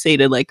would you say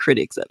to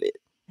critics of it?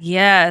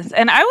 Yes.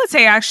 And I would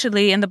say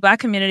actually in the Black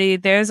community,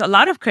 there's a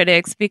lot of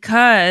critics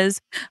because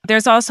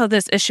there's also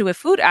this issue with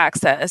food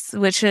access,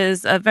 which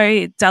is a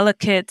very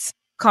delicate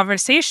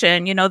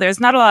conversation. There's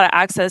not a lot of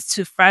access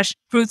to fresh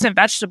fruits and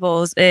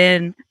vegetables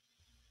in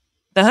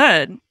the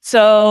hood.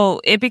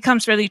 So it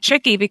becomes really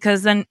tricky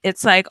because then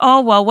it's like,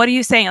 oh, well, what are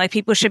you saying? Like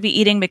people should be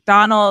eating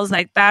McDonald's.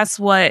 Like that's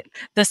what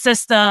the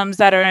systems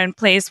that are in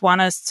place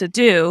want us to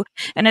do.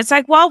 And it's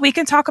like, well, we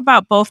can talk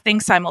about both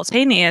things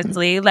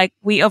simultaneously. Like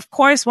we, of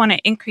course, want to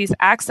increase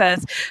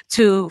access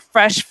to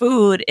fresh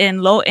food in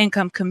low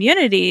income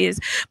communities.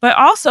 But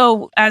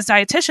also as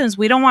dietitians,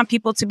 we don't want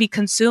people to be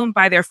consumed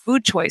by their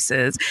food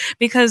choices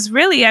because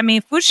really, I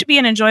mean, food should be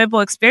an enjoyable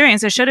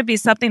experience. It shouldn't be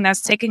something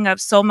that's taking up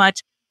so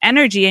much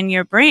energy in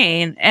your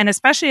brain. And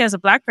especially as a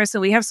Black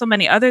person, we have so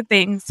many other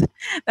things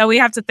that we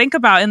have to think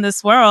about in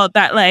this world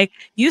that like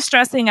you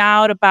stressing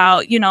out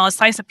about, you know, a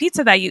slice of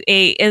pizza that you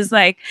ate is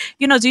like,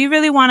 you know, do you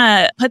really want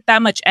to put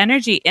that much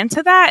energy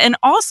into that? And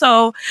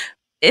also,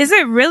 is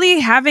it really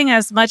having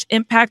as much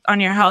impact on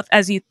your health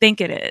as you think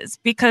it is?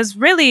 Because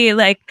really,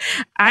 like,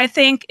 I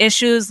think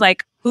issues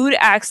like food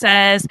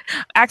access,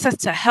 access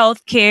to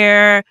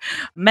healthcare,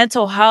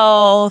 mental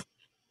health,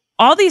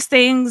 all these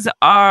things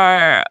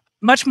are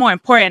much more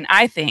important,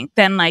 I think,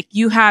 than like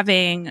you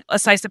having a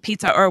slice of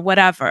pizza or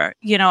whatever.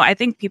 You know, I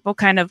think people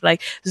kind of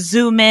like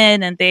zoom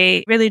in and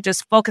they really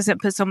just focus and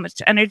put so much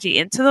energy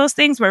into those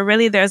things where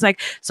really there's like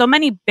so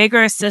many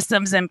bigger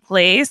systems in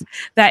place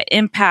that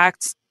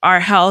impact our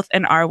health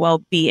and our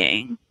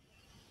well-being.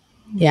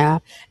 Yeah.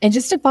 And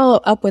just to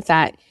follow up with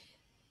that,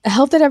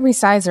 Health at Every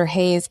Size or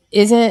HAES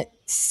isn't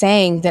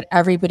saying that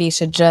everybody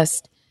should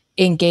just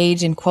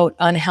engage in quote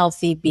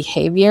unhealthy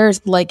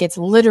behaviors. Like it's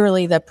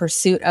literally the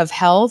pursuit of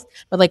health,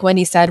 but like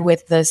Wendy said,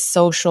 with the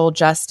social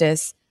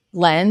justice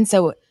lens.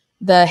 So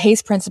the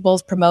HAES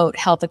principles promote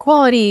health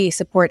equality,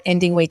 support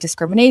ending weight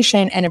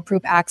discrimination, and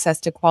improve access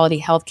to quality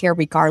healthcare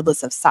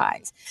regardless of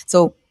size.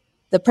 So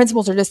the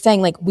principles are just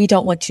saying like we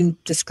don't want to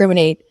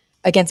discriminate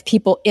against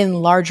people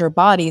in larger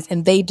bodies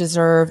and they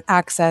deserve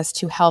access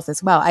to health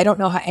as well. I don't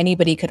know how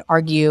anybody could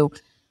argue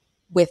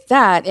with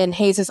that. And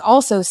HAES is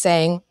also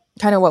saying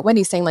kind of what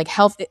Wendy's saying, like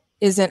health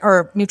isn't,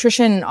 or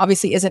nutrition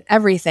obviously isn't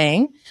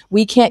everything.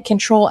 We can't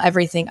control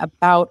everything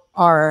about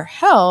our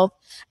health.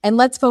 And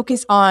let's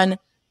focus on,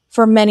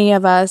 for many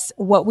of us,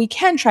 what we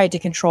can try to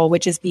control,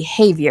 which is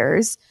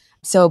behaviors.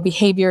 So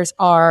behaviors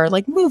are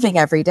like moving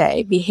every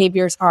day.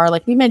 Behaviors are,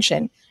 like we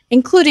mentioned,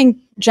 including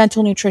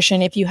gentle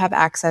nutrition if you have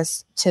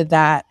access to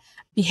that.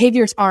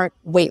 Behaviors aren't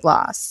weight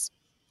loss.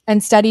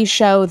 And studies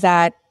show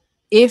that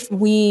if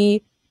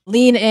we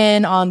lean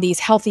in on these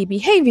healthy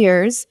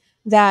behaviors,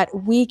 that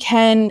we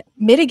can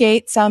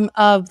mitigate some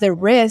of the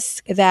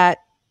risk that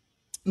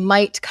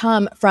might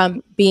come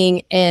from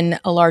being in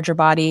a larger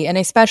body, and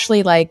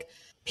especially like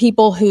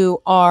people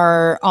who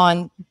are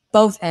on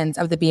both ends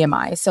of the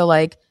BMI. So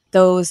like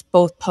those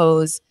both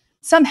pose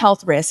some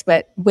health risk,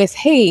 but with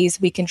HAES,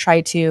 we can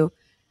try to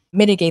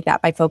mitigate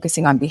that by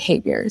focusing on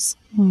behaviors.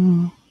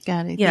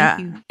 Got it. Yeah.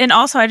 Thank you. And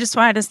also, I just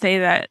wanted to say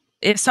that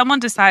if someone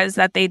decides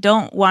that they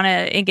don't want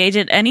to engage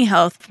in any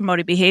health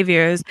promoting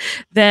behaviors,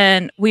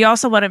 then we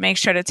also want to make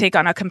sure to take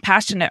on a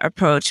compassionate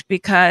approach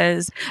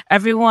because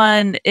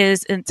everyone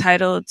is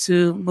entitled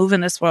to move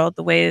in this world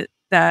the way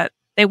that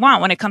they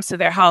want when it comes to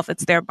their health.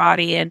 It's their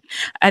body. And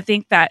I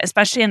think that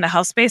especially in the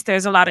health space,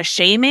 there's a lot of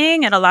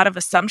shaming and a lot of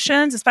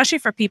assumptions, especially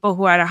for people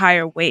who are at a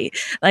higher weight.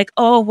 Like,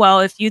 oh, well,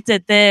 if you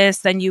did this,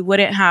 then you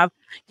wouldn't have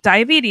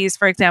diabetes,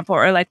 for example,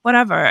 or like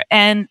whatever.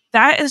 And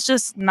that is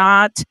just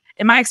not,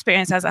 in my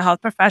experience as a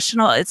health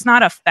professional, it's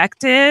not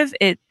effective.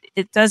 It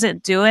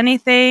doesn't do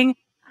anything.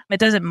 It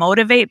doesn't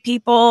motivate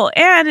people.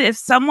 And if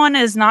someone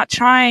is not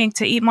trying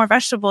to eat more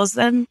vegetables,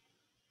 then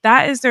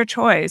that is their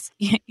choice.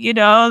 You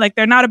know, like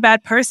they're not a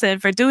bad person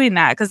for doing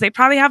that because they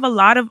probably have a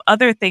lot of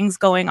other things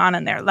going on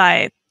in their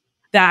life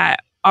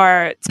that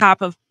are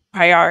top of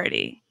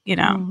priority, you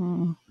know?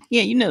 Mm-hmm.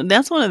 Yeah, you know,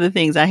 that's one of the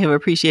things I have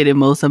appreciated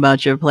most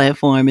about your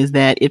platform is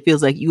that it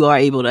feels like you are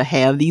able to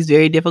have these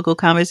very difficult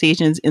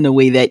conversations in a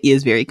way that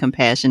is very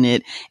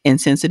compassionate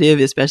and sensitive,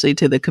 especially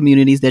to the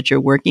communities that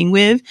you're working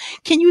with.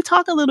 Can you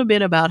talk a little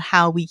bit about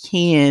how we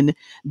can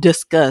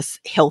discuss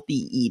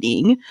healthy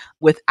eating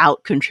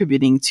without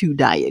contributing to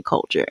diet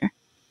culture?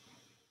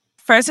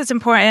 First, it's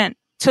important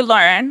to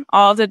learn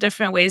all the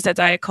different ways that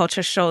diet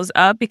culture shows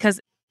up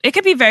because it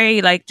could be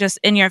very like just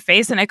in your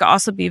face and it could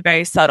also be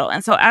very subtle.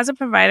 And so as a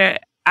provider,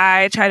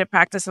 I try to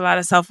practice a lot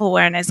of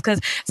self-awareness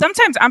because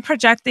sometimes I'm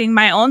projecting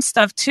my own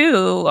stuff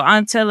too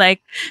onto like,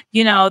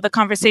 you know, the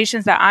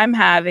conversations that I'm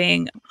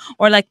having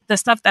or like the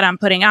stuff that I'm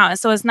putting out. And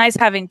so it's nice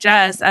having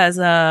Jess as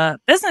a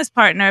business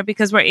partner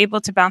because we're able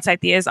to bounce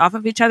ideas off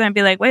of each other and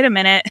be like, wait a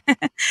minute,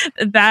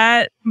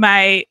 that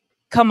might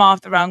come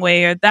off the wrong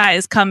way or that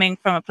is coming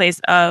from a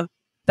place of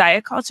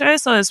diet culture.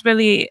 So it's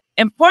really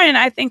important,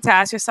 I think, to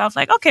ask yourself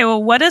like, okay,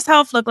 well, what does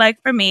health look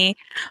like for me?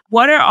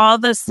 What are all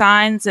the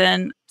signs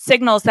and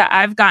signals that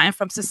I've gotten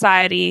from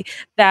society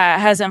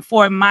that has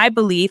informed my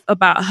belief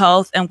about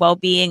health and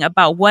well-being,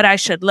 about what I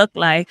should look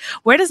like?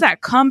 Where does that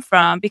come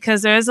from?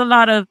 Because there's a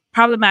lot of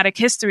problematic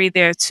history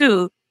there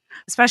too,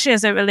 especially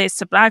as it relates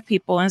to Black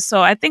people. And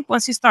so I think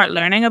once you start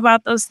learning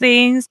about those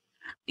things,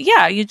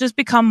 yeah, you just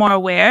become more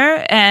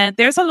aware. And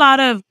there's a lot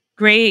of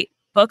great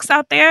books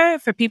out there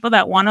for people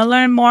that want to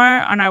learn more.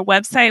 On our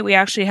website, we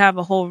actually have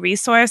a whole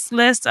resource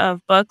list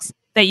of books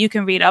that you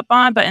can read up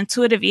on, but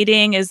intuitive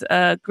eating is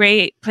a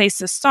great place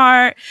to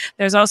start.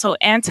 There's also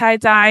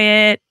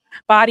Anti-Diet,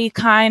 Body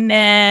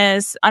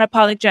Kindness,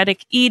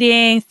 Unapologetic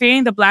Eating,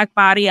 Fearing the Black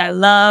Body. I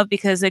love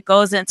because it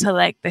goes into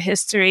like the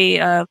history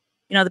of,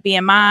 the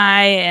BMI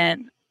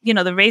and, the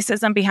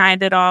racism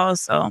behind it all.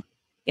 So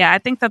yeah, I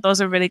think that those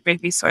are really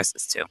great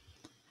resources too.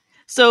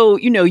 So,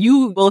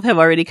 you both have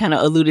already kind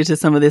of alluded to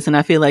some of this, and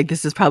I feel like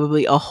this is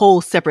probably a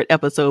whole separate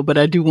episode, but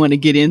I do want to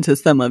get into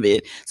some of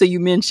it. So you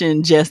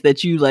mentioned, Jess,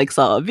 that you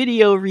saw a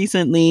video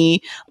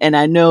recently, and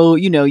I know,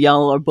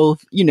 y'all are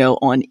both,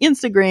 on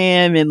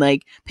Instagram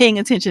and paying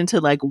attention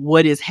to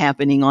what is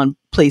happening on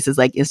places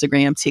like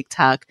Instagram,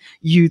 TikTok,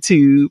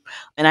 YouTube.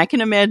 And I can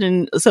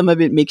imagine some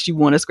of it makes you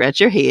want to scratch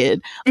your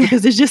head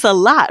because there's just a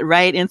lot,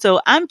 right? And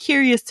so I'm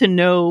curious to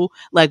know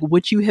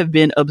what you have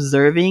been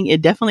observing.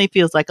 It definitely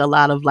feels like a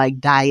lot of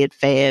diet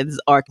fads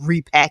are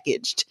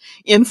repackaged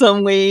in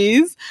some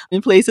ways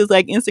in places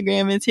like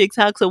Instagram and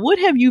TikTok. So what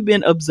have you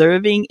been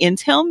observing? And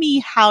tell me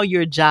how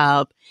your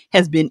job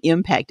has been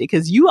impacted,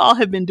 because you all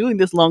have been doing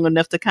this long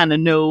enough to kind of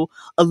know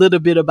a little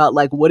bit about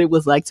what it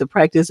was like to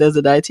practice as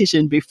a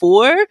dietitian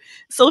before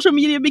social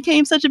media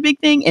became such a big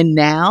thing and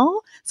now.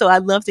 So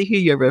I'd love to hear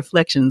your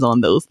reflections on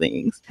those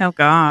things. Oh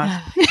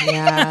God.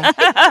 Yeah.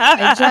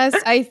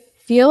 I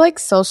feel like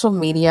social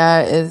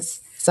media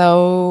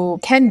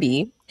can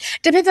be,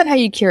 depends on how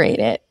you curate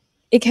it.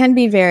 It can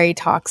be very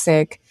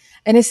toxic.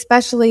 And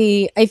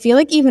especially, I feel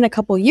like even a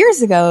couple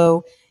years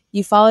ago,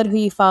 you followed who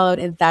you followed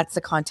and that's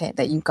the content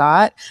that you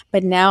got.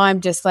 But now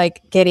I'm just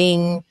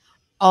getting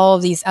all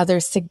of these other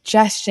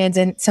suggestions.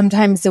 And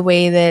sometimes the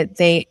way that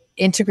they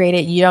integrate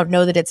it, you don't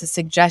know that it's a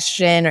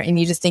suggestion, and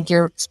you just think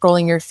you're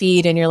scrolling your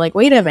feed and you're like,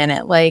 wait a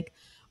minute,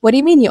 what do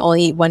you mean you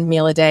only eat one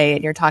meal a day?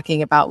 And you're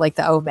talking about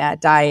the OMAD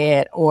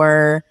diet,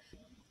 or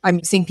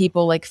I'm seeing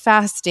people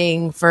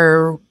fasting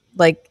for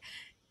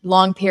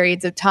long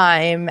periods of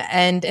time.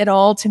 And it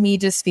all to me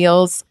just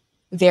feels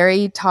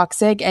very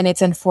toxic. And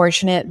it's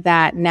unfortunate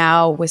that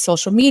now with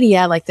social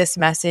media, this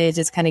message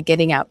is kind of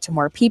getting out to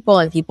more people,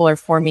 and people are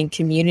forming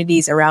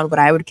communities around what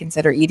I would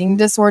consider eating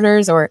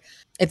disorders, or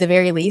at the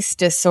very least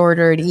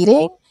disordered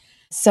eating.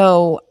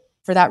 So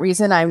for that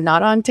reason, I'm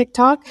not on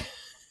TikTok.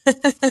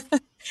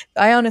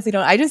 I honestly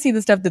don't. I just see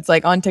the stuff that's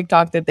on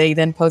TikTok that they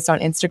then post on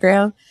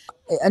Instagram.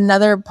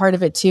 Another part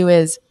of it too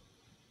is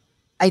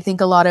I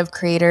think a lot of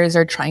creators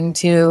are trying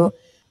to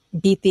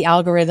beat the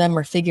algorithm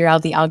or figure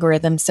out the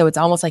algorithm. So it's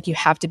almost like you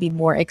have to be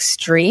more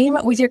extreme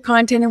with your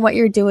content and what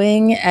you're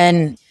doing,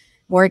 and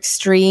more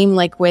extreme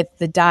with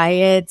the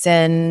diets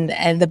and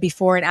the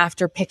before and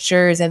after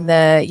pictures and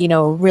the,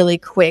 really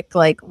quick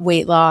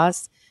weight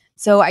loss.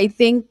 So I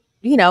think,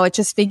 it's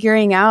just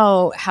figuring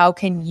out how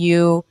can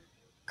you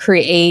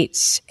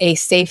create a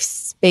safe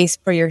space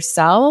for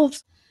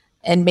yourself.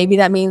 And maybe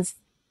that means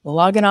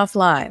logging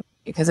offline,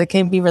 because it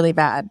can be really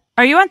bad.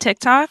 Are you on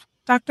TikTok,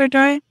 Dr.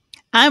 Joy?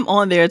 I'm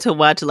on there to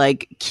watch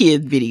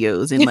kid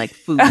videos and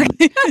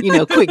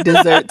food, quick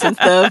desserts and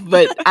stuff,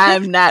 but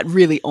I'm not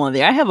really on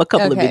there. I have a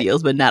couple of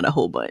videos, but not a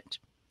whole bunch.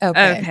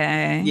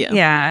 Okay. Yeah.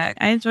 Yeah.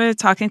 I enjoy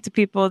talking to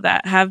people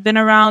that have been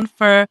around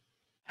for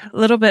a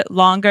little bit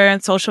longer in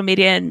social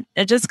media and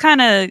just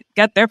kind of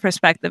get their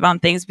perspective on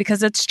things,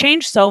 because it's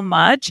changed so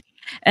much.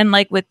 And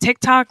with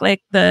TikTok,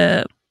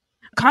 the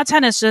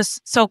content is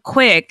just so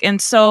quick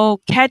and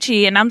so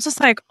catchy. And I'm just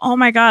oh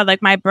my God,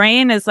 my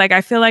brain is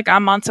I feel like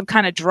I'm on some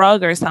kind of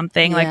drug or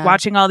something,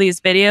 watching all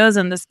these videos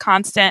and this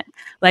constant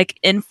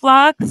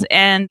influx.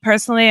 And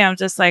personally, I'm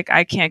just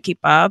I can't keep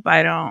up.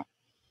 I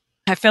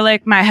feel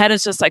like my head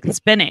is just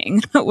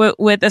spinning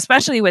with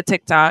especially with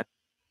TikTok.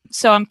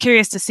 So I'm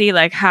curious to see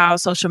how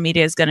social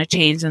media is going to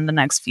change in the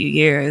next few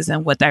years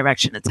and what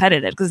direction it's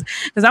headed in. Because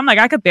I'm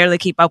I could barely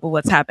keep up with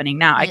what's happening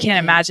now. I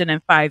can't imagine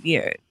in 5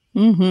 years.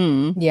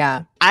 Mm-hmm.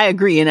 Yeah. I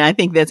agree. And I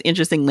think that's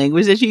interesting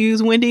language that you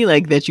use, Wendy,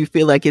 that you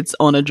feel like it's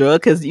on a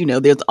drug, because,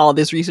 there's all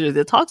this research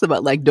that talks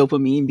about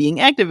dopamine being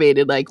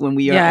activated, when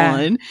we are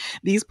on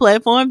these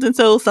platforms. And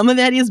so some of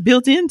that is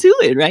built into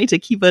it, right, to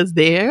keep us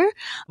there.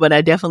 But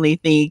I definitely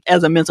think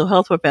as a mental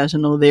health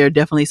professional, there are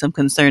definitely some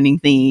concerning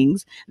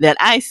things that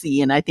I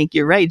see. And I think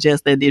you're right,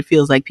 Jess, that it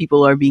feels like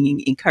people are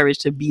being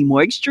encouraged to be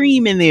more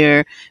extreme in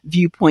their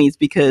viewpoints,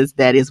 because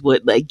that is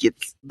what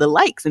gets the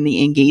likes and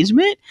the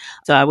engagement.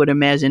 So I would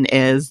imagine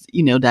as,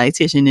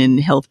 dietitian and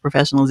health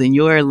professionals in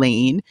your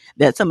lane,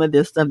 that some of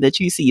this stuff that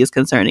you see is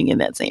concerning in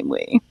that same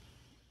way.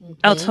 Mm-hmm.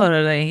 Oh,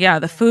 totally. Yeah.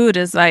 The food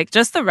is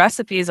just the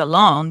recipes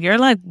alone. You're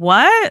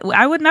what?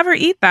 I would never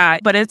eat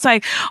that. But it's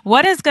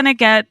what is going to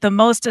get the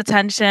most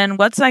attention?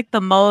 What's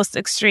the most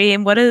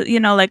extreme? What is,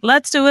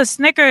 let's do a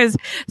Snickers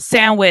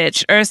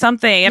sandwich or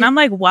something. And I'm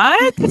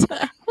what?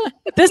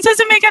 This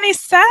doesn't make any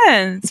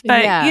sense.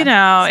 But,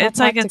 it's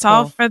it's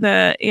all for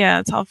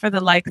the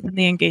likes and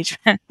the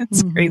engagement.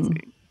 It's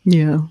crazy.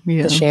 Yeah.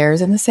 The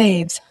shares and the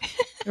saves.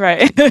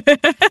 Right.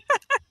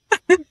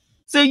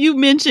 So you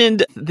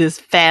mentioned this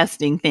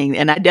fasting thing,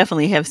 and I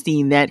definitely have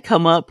seen that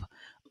come up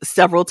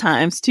several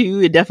times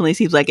too. It definitely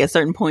seems like at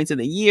certain points in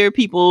the year,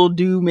 people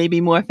do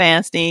maybe more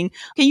fasting.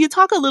 Can you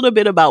talk a little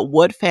bit about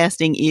what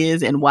fasting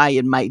is and why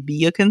it might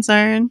be a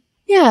concern?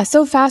 Yeah,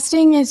 so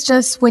fasting is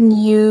just when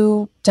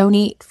you don't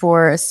eat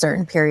for a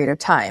certain period of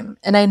time.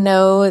 And I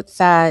know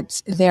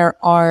that there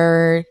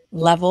are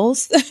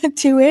levels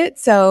to it.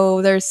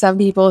 So there's some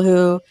people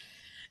who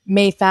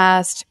may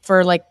fast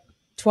for like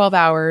 12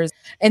 hours.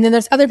 And then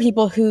there's other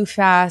people who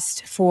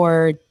fast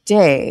for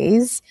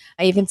days.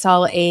 I even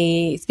saw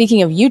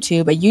speaking of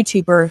YouTube, a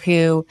YouTuber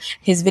who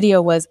his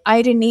video was,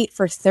 I didn't eat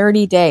for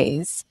 30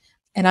 days.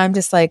 And I'm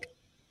just like,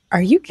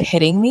 are you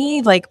kidding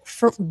me? Like,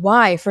 for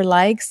why? For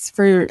likes,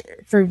 for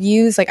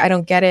views? Like, I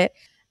don't get it.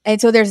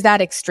 And so there's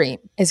that extreme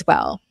as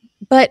well.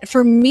 But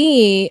for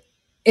me,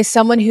 as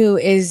someone who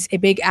is a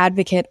big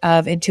advocate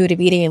of intuitive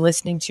eating and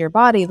listening to your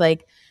body,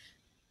 like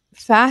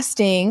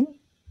fasting,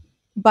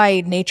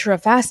 by nature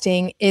of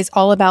fasting, is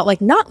all about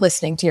like not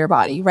listening to your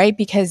body, right?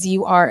 Because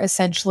you are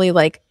essentially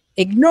like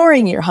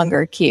ignoring your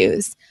hunger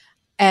cues.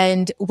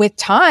 And with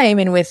time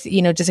and with,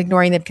 just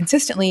ignoring them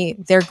consistently,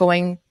 they're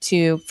going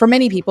to, for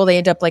many people, they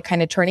end up like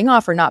kind of turning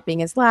off or not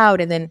being as loud.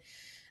 And then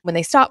when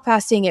they stop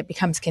fasting, it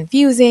becomes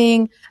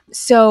confusing.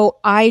 So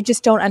I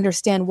just don't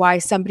understand why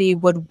somebody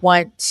would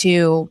want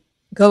to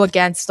go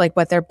against like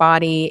what their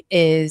body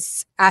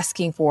is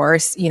asking for.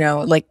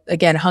 Like,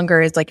 again,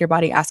 hunger is like your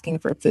body asking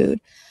for food.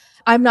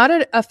 I'm not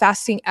a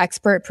fasting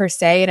expert per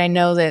se. And I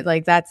know that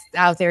like that's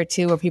out there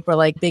too, where people are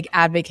like big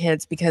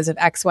advocates because of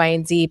X, Y,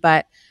 and Z.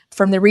 But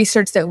from the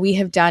research that we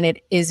have done,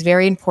 it is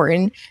very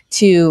important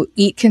to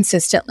eat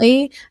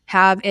consistently,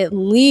 have at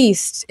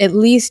least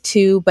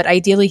 2, but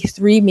ideally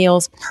 3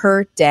 meals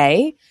per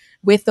day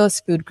with those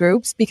food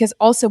groups, because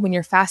also when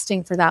you're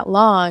fasting for that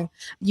long,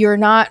 you're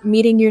not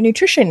meeting your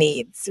nutrition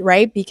needs,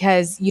 right?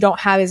 Because you don't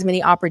have as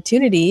many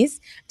opportunities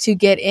to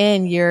get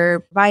in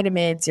your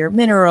vitamins, your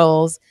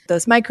minerals,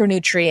 those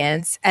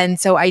micronutrients. And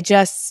so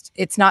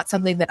it's not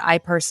something that I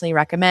personally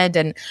recommend.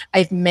 And I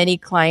have many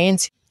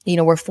clients,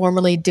 were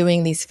formerly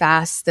doing these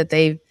fasts that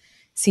they've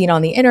seen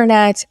on the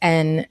internet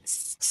and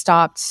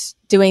stopped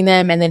doing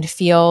them and then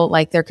feel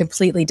like they're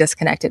completely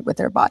disconnected with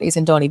their bodies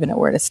and don't even know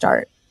where to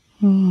start.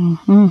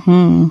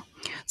 Mm-hmm.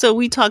 So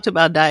we talked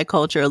about diet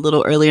culture a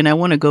little earlier, and I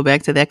want to go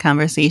back to that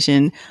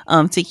conversation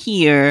to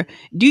hear,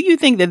 do you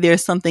think that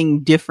there's something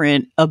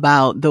different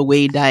about the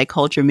way diet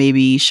culture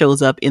maybe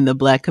shows up in the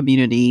Black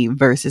community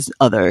versus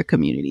other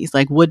communities?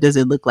 Like, what does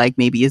it look like?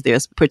 Maybe is there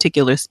a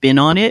particular spin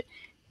on it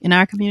in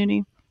our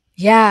community?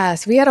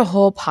 Yes, we had a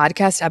whole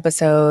podcast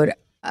episode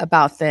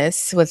about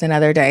this with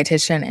another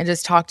dietitian and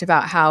just talked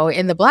about how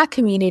in the Black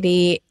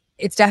community,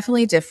 it's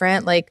definitely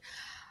different. Like,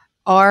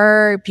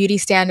 our beauty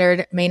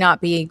standard may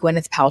not be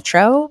Gwyneth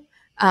Paltrow,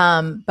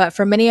 but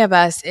for many of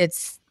us,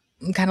 it's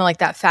kind of like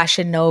that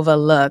Fashion Nova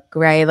look,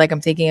 right? Like I'm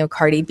thinking of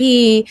Cardi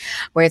B,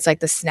 where it's like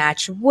the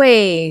snatch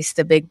waist,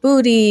 the big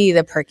booty,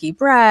 the perky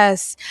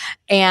breasts,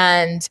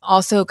 and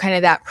also kind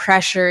of that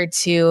pressure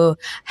to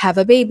have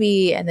a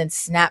baby and then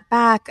snap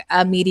back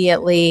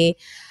immediately.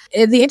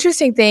 The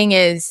interesting thing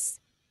is,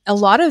 a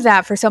lot of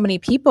that for so many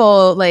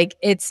people, like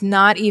it's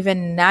not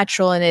even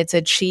natural and it's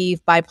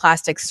achieved by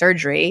plastic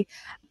surgery.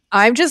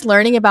 I'm just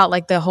learning about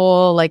like the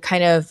whole like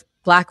kind of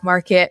Black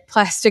market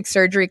plastic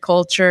surgery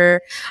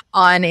culture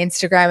on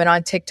Instagram and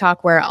on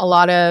TikTok, where a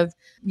lot of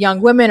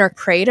young women are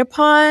preyed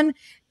upon.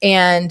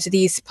 And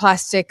these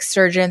plastic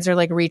surgeons are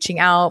like reaching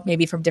out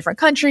maybe from different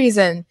countries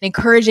and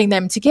encouraging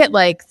them to get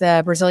like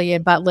the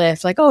Brazilian butt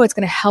lift, like, oh, it's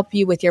going to help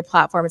you with your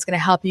platform. It's going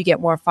to help you get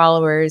more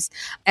followers.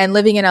 And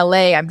living in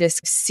LA, I'm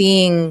just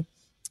seeing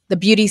the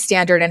beauty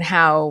standard and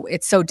how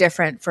it's so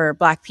different for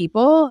Black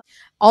people.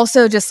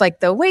 Also, just like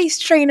the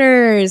waist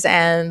trainers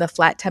and the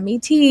flat tummy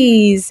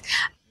tees,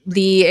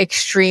 the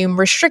extreme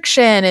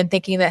restriction and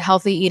thinking that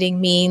healthy eating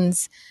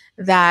means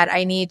that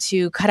I need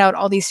to cut out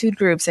all these food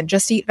groups and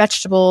just eat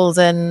vegetables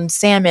and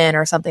salmon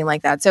or something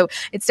like that. So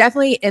it's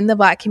definitely in the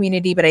Black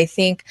community, but I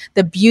think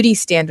the beauty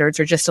standards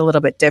are just a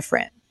little bit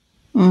different.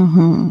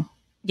 Mm-hmm.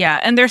 Yeah,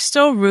 and they're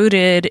still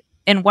rooted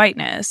in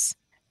whiteness.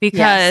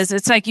 Because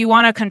It's like you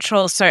want to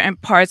control certain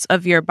parts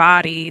of your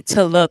body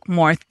to look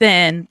more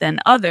thin than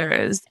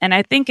others. And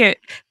I think it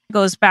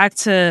goes back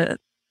to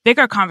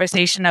bigger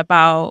conversation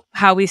about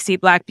how we see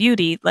Black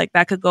beauty. Like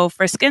that could go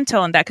for skin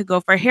tone, that could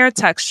go for hair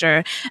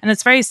texture. And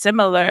it's very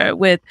similar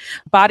with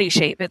body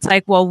shape. It's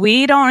like, well,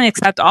 we don't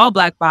accept all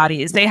Black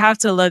bodies. They have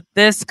to look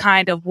this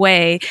kind of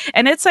way.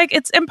 And it's like,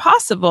 it's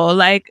impossible.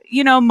 Like,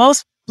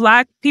 most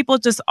Black people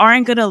just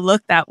aren't going to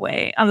look that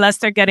way unless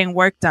they're getting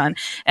work done.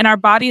 And our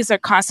bodies are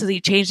constantly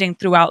changing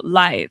throughout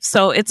life.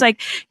 So it's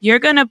like you're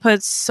going to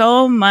put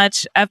so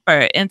much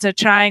effort into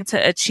trying to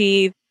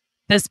achieve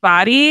this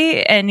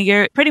body, and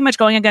you're pretty much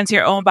going against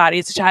your own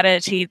body to try to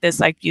achieve this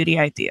like beauty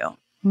ideal.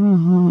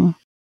 Mm-hmm.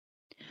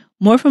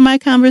 More from my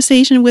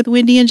conversation with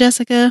Wendy and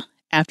Jessica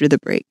after the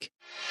break.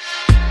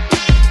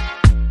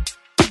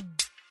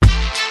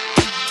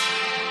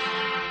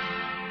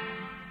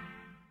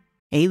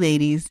 Hey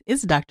ladies,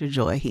 it's Dr.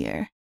 Joy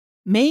here.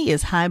 May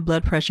is High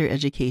Blood Pressure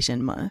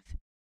Education Month.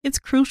 It's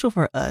crucial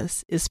for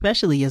us,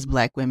 especially as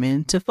Black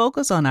women, to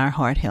focus on our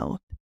heart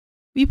health.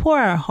 We pour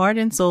our heart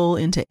and soul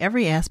into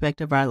every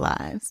aspect of our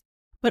lives,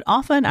 but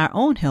often our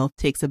own health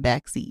takes a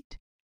back seat.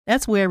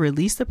 That's where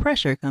Release the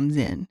Pressure comes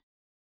in.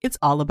 It's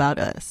all about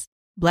us,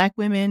 Black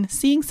women,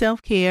 seeing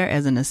self-care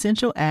as an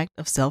essential act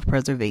of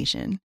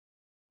self-preservation.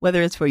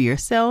 Whether it's for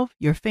yourself,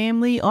 your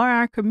family, or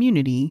our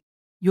community,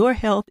 your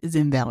health is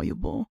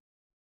invaluable.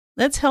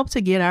 Let's help to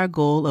get our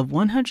goal of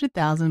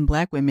 100,000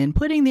 Black women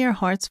putting their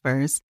hearts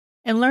first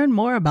and learn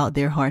more about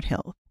their heart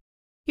health.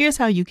 Here's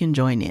how you can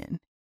join in.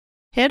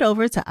 Head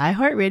over to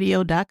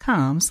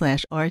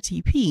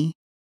iHeartRadio.com/RTP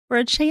for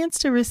a chance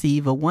to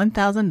receive a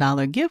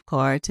 $1,000 gift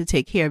card to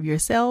take care of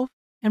yourself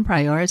and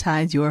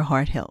prioritize your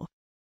heart health.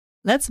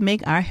 Let's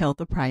make our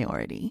health a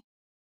priority.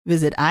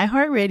 Visit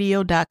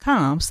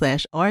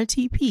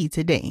iHeartRadio.com/RTP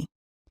today.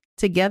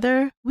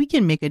 Together, we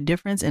can make a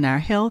difference in our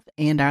health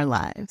and our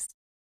lives.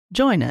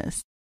 Join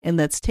us, and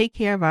let's take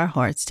care of our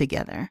hearts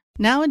together.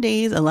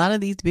 Nowadays, a lot of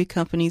these big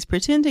companies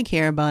pretend to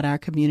care about our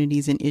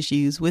communities and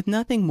issues with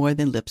nothing more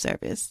than lip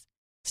service.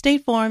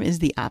 State Farm is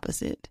the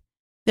opposite.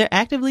 They're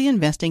actively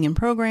investing in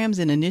programs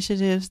and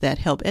initiatives that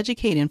help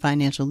educate in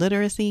financial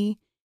literacy,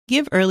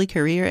 give early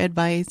career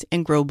advice,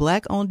 and grow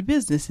Black-owned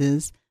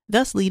businesses,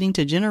 thus leading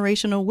to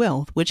generational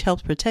wealth, which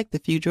helps protect the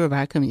future of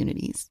our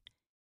communities.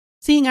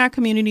 Seeing our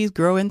communities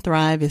grow and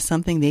thrive is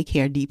something they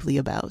care deeply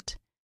about.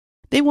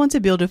 They want to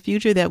build a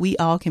future that we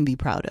all can be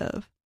proud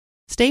of.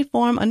 State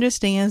Farm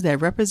understands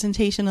that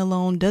representation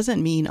alone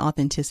doesn't mean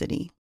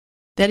authenticity,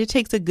 that it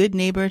takes a good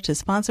neighbor to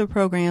sponsor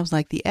programs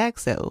like the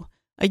ACT-SO,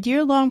 a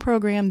year-long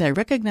program that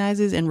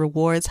recognizes and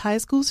rewards high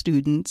school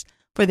students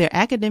for their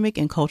academic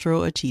and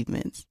cultural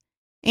achievements,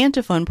 and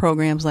to fund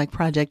programs like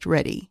Project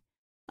Ready,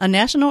 a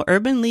National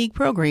Urban League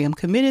program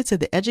committed to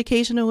the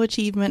educational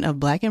achievement of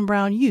Black and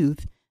Brown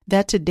youth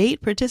that to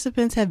date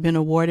participants have been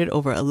awarded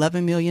over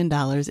 $11 million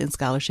in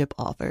scholarship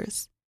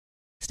offers.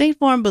 State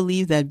Farm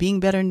believes that being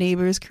better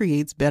neighbors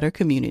creates better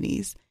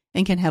communities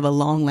and can have a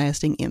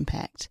long-lasting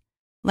impact.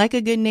 Like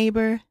a good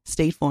neighbor,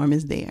 State Farm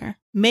is there.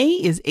 May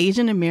is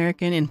Asian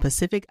American and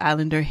Pacific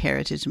Islander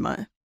Heritage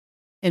Month,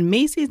 and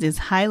Macy's is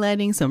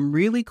highlighting some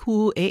really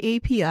cool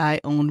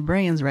AAPI-owned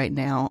brands right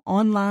now,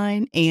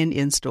 online and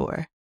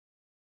in-store.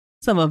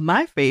 Some of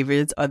my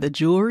favorites are the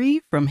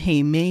jewelry from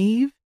Hey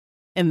Maeve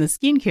and the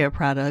skincare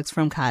products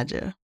from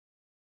Kaja.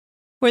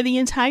 For the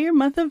entire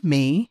month of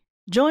May,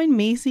 join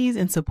Macy's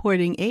in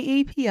supporting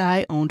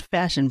AAPI-owned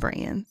fashion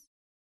brands.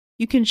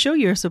 You can show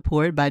your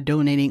support by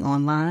donating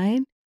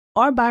online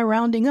or by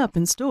rounding up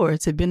in store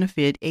to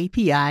benefit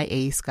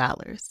APIA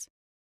scholars.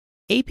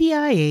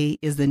 APIA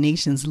is the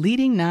nation's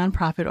leading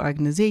nonprofit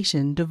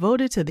organization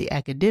devoted to the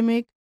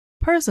academic,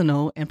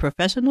 personal, and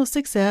professional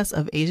success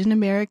of Asian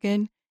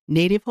American,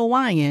 Native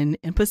Hawaiian,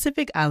 and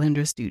Pacific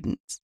Islander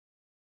students.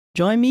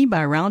 Join me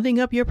by rounding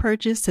up your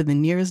purchase to the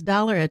nearest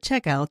dollar at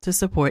checkout to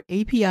support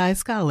API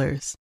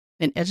Scholars,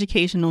 an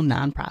educational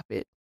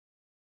nonprofit.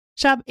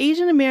 Shop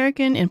Asian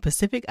American and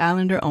Pacific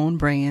Islander-owned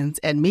brands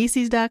at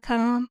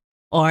Macy's.com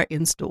or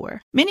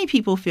in-store. Many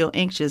people feel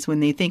anxious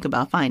when they think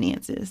about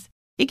finances.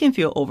 It can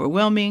feel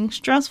overwhelming,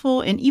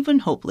 stressful, and even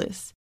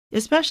hopeless,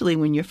 especially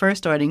when you're first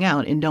starting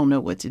out and don't know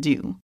what to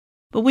do.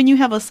 But when you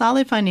have a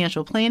solid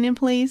financial plan in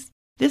place,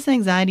 this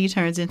anxiety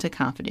turns into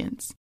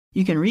confidence.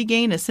 You can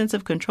regain a sense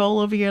of control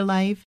over your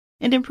life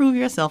and improve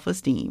your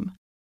self-esteem.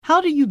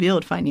 How do you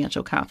build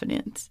financial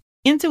confidence?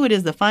 Intuit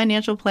is the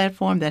financial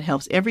platform that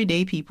helps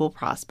everyday people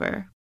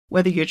prosper.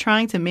 Whether you're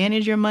trying to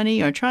manage your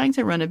money or trying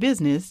to run a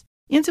business,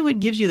 Intuit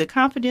gives you the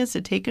confidence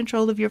to take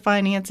control of your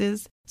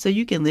finances so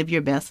you can live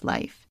your best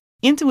life.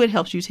 Intuit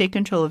helps you take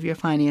control of your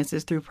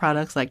finances through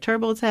products like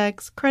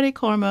TurboTax, Credit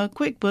Karma,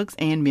 QuickBooks,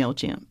 and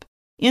MailChimp.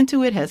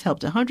 Intuit has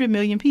helped 100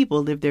 million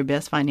people live their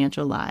best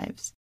financial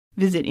lives.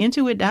 Visit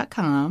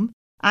Intuit.com,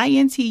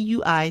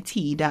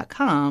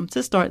 Intuit.com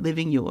to start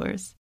living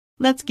yours.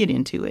 Let's get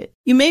into it.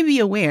 You may be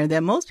aware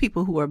that most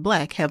people who are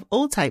Black have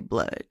O-type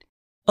blood.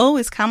 O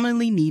is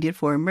commonly needed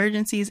for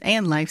emergencies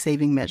and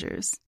life-saving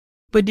measures.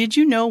 But did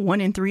you know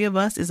 1 in 3 of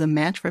us is a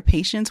match for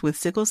patients with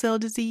sickle cell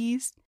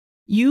disease?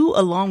 You,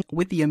 along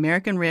with the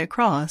American Red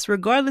Cross,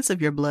 regardless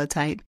of your blood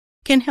type,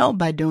 can help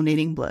by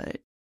donating blood.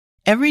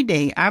 Every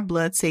day, our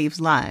blood saves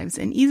lives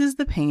and eases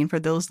the pain for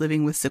those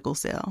living with sickle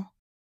cell.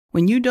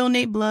 When you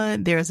donate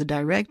blood, there is a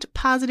direct,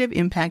 positive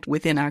impact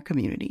within our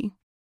community.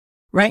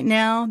 Right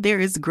now, there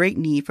is great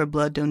need for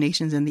blood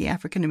donations in the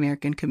African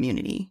American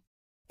community.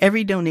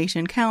 Every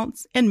donation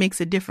counts and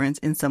makes a difference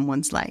in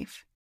someone's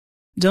life.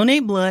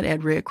 Donate blood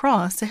at Red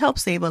Cross to help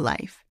save a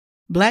life.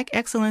 Black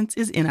excellence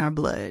is in our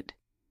blood.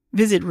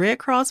 Visit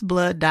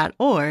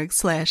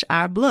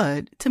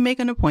redcrossblood.org/ourblood to make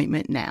an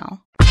appointment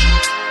now.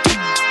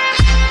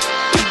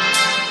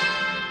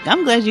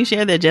 I'm glad you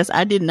shared that, Jess.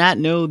 I did not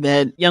know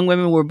that young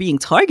women were being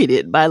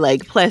targeted by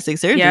plastic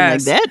surgery.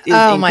 Yes. That is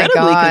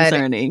incredibly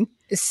concerning.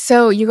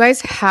 So you guys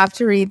have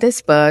to read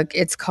this book.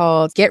 It's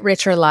called Get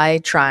Rich or Die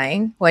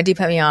Trying. Wendy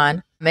put me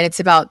on. And it's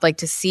about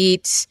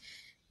deceit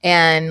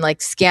and like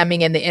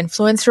scamming in the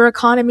influencer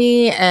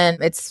economy.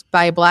 And it's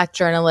by a Black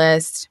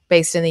journalist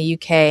based in the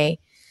UK.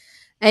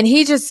 And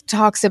he just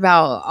talks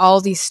about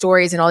all these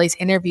stories and all these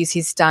interviews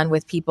he's done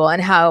with people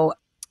and how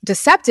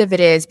deceptive it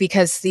is,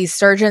 because these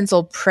surgeons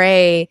will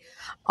prey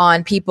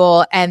on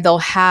people and they'll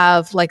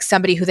have like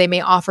somebody who they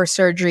may offer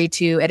surgery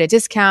to at a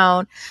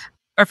discount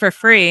or for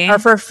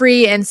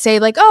free and say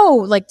like,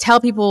 oh, like tell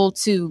people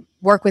to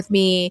work with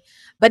me,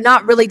 but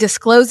not really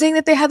disclosing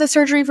that they had the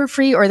surgery for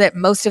free, or that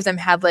most of them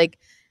had like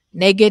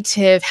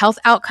negative health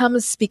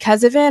outcomes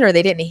because of it, or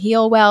they didn't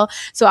heal well.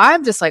 So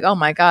I'm just like, oh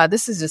my God,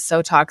 this is just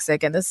so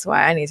toxic. And this is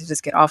why I need to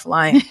just get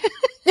offline.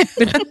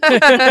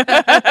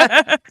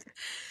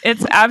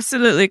 It's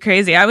absolutely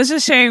crazy. I was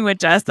just sharing with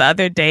Jess the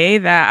other day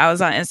that I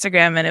was on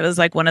Instagram and it was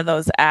like one of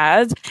those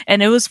ads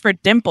and it was for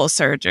dimple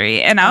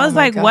surgery. And I was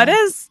like, God, what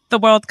is the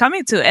world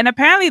coming to? And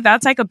apparently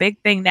that's like a big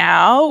thing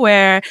now,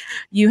 where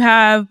you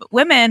have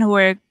women who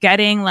are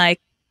getting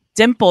like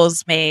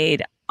dimples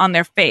made on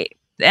their face.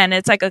 And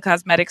it's like a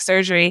cosmetic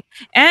surgery,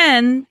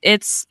 and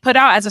it's put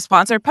out as a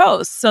sponsored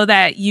post so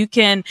that you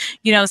can,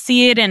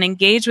 see it and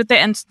engage with it.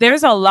 And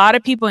there's a lot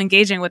of people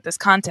engaging with this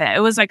content.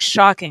 It was like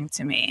shocking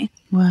to me.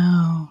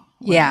 Wow.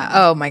 Yeah.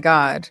 Oh my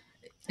God.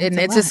 And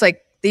it's just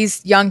like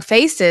these young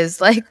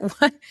faces, like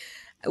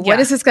what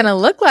is this going to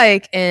look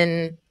like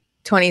in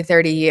 20,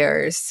 30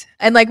 years?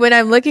 And like when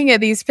I'm looking at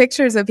these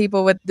pictures of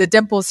people with the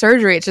dimple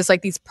surgery, it's just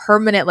like these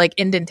permanent like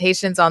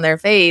indentations on their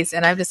face.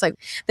 And I'm just like,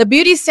 the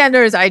beauty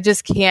standards, I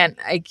just can't,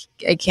 I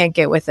can't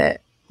get with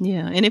it.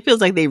 Yeah. And it feels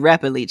like they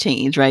rapidly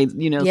change, right? So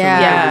every year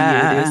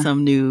there's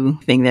some new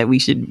thing that we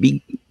should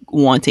be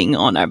wanting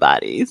on our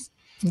bodies.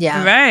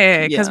 Yeah.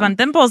 Right. Because when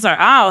dimples are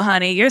out,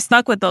 honey, you're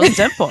stuck with those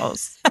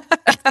dimples.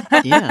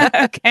 Yeah.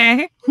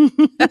 Okay.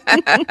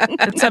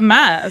 It's a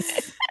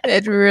mess.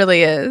 It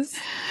really is.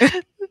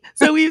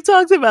 So we've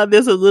talked about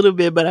this a little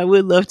bit, but I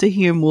would love to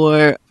hear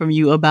more from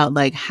you about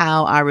like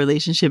how our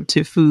relationship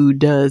to food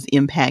does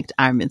impact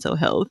our mental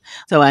health.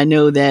 So I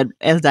know that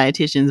as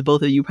dietitians,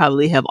 both of you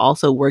probably have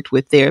also worked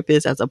with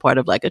therapists as a part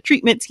of like a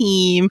treatment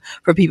team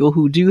for people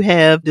who do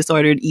have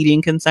disordered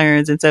eating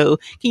concerns. And so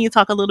can you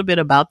talk a little bit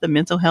about the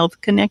mental health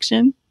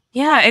connection?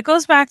 Yeah, it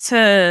goes back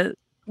to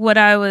what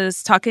I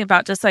was talking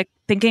about, just like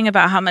thinking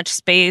about how much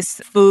space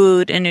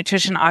food and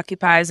nutrition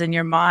occupies in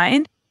your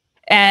mind.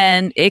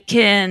 And it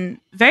can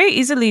very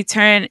easily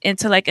turn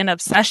into like an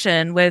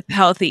obsession with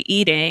healthy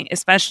eating,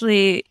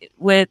 especially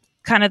with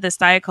kind of this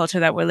diet culture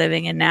that we're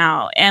living in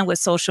now and with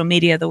social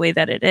media the way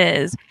that it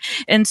is.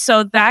 And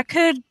so that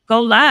could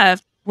go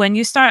left when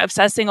you start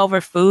obsessing over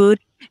food.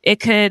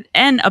 It could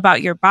end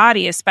about your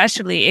body,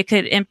 especially. It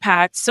could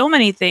impact so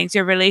many things,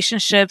 your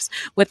relationships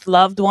with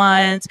loved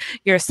ones,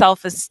 your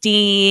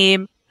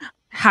self-esteem,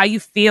 how you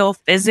feel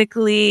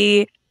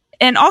physically,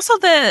 and also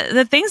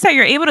the things that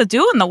you're able to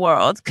do in the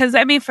world. Because,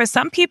 I mean, for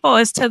some people,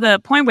 it's to the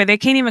point where they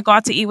can't even go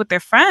out to eat with their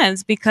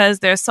friends because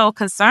they're so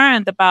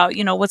concerned about,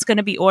 what's going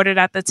to be ordered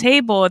at the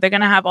table. They're going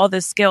to have all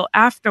this guilt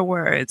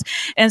afterwards.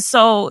 And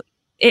so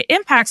it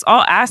impacts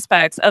all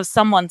aspects of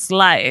someone's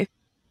life.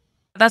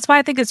 That's why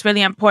I think it's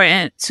really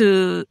important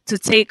to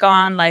take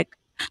on like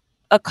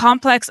a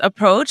complex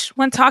approach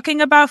when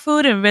talking about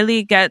food and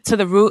really get to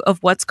the root of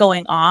what's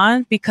going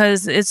on,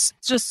 because it's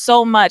just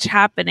so much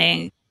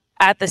happening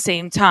at the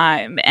same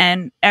time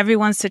and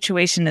everyone's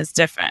situation is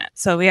different.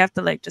 So we have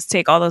to like just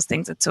take all those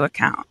things into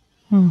account.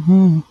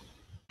 Mm-hmm.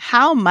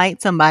 How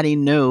might somebody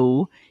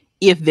know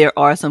if there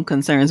are some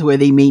concerns where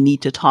they may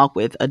need to talk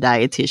with a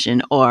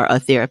dietitian or a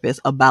therapist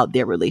about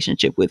their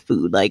relationship with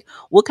food? Like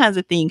what kinds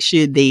of things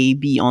should they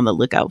be on the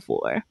lookout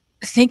for?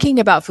 Thinking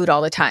about food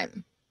all the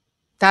time.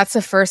 That's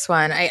the first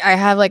one. I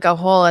have like a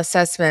whole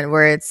assessment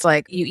where it's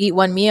like you eat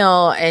one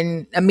meal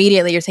and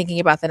immediately you're thinking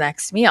about the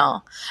next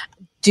meal.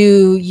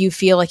 Do you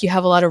feel like you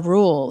have a lot of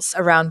rules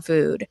around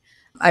food?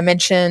 I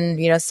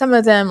mentioned, some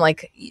of them,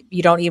 like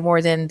you don't eat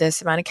more than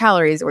this amount of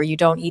calories, or you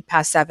don't eat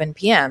past 7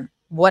 p.m.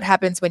 What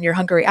happens when you're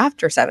hungry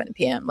after 7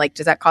 p.m.? Like,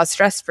 does that cause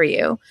stress for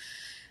you?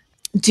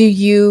 Do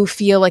you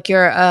feel like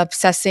you're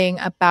obsessing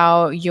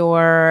about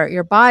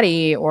your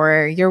body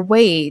or your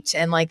weight?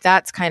 And like,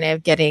 that's kind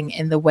of getting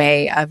in the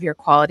way of your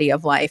quality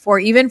of life. Or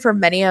even for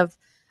many of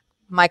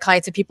my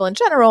clients and people in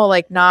general,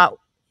 like not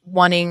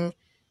wanting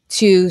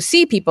to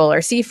see people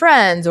or see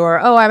friends, or,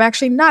 oh, I'm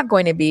actually not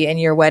going to be in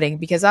your wedding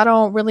because I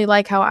don't really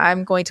like how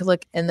I'm going to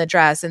look in the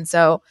dress. And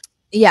so,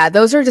 yeah,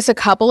 those are just a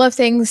couple of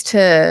things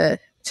to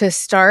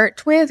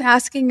start with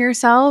asking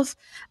yourself.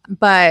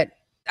 But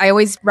I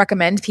always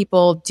recommend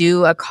people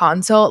do a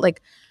consult,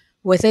 like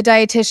with a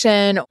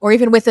dietitian or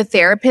even with a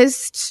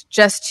therapist,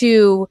 just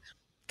to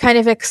kind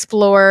of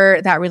explore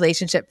that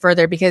relationship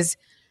further. Because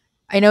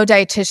I know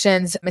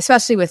dietitians,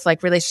 especially with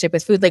like relationship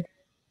with food, like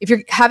if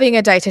you're having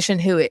a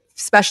dietitian who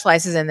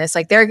specializes in this,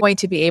 like they're going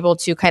to be able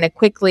to kind of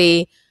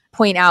quickly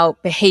point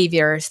out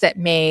behaviors that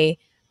may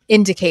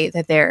indicate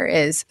that there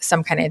is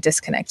some kind of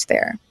disconnect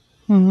there.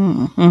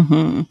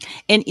 Mm-hmm.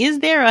 And is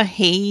there a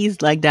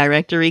HAES like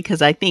directory?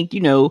 Because I think,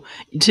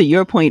 to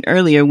your point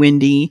earlier,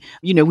 Wendy,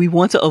 we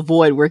want to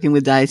avoid working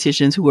with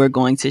dietitians who are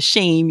going to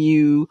shame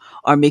you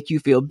or make you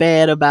feel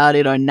bad about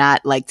it or not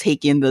like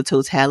take in the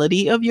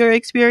totality of your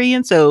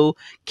experience. So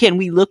can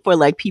we look for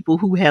like people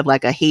who have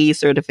like a HAES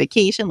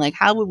certification? Like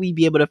how would we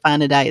be able to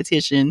find a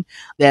dietitian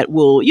that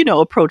will,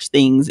 approach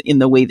things in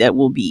the way that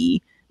will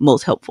be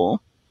most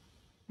helpful?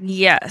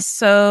 Yes.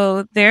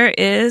 So there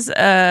is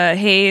a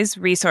HAES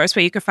resource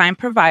where you can find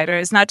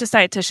providers, not just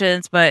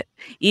dietitians, but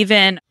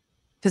even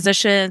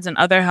physicians and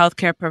other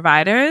healthcare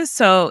providers.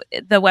 So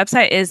the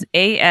website is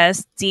asdah.org,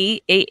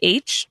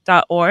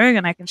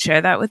 and I can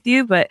share that with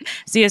you, but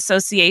it's the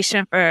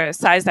Association for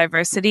Size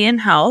Diversity in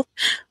Health.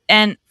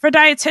 And for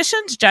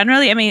dietitians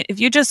generally, I mean, if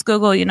you just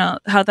Google,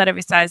 health at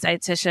every size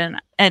dietitian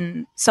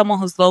and someone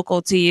who's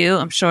local to you,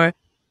 I'm sure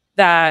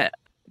that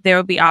there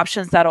will be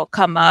options that'll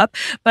come up.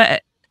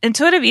 But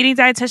intuitive eating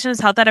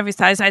dietitians, health at every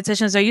size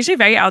dietitians are usually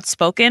very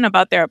outspoken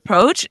about their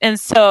approach. And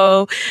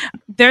so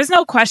there's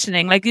no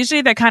questioning. Like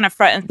usually they're kind of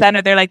front and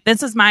center. They're like,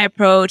 this is my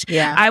approach.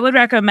 Yeah. I would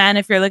recommend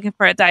if you're looking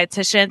for a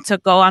dietitian to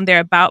go on their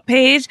about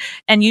page.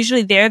 And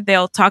usually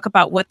they'll talk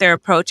about what their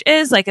approach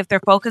is. Like if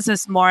their focus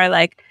is more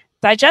like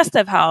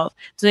digestive health,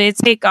 do they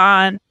take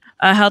on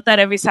a health at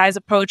every size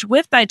approach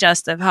with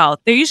digestive health?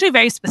 They're usually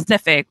very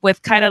specific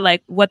with kind of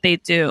like what they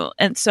do.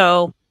 And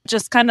so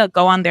just kind of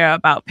go on their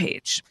about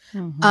page.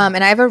 Mm-hmm.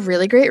 And I have a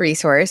really great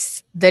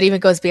resource that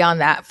even goes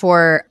beyond that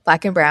for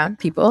Black and brown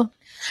people.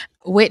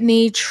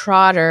 Whitney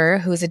Trotter,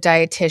 who's a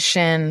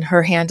dietitian,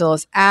 her handle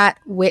is at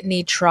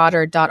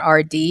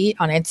whitneytrotter.rd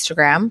on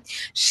Instagram.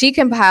 She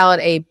compiled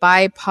a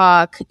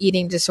BIPOC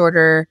eating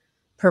disorder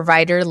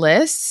provider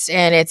list,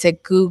 and it's a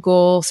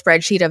Google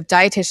spreadsheet of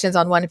dietitians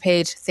on one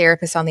page,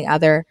 therapists on the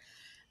other.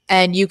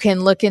 And you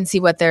can look and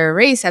see what their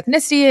race,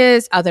 ethnicity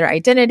is, other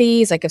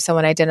identities, like if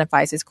someone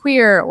identifies as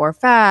queer or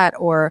fat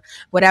or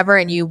whatever,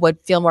 and you would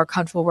feel more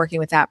comfortable working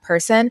with that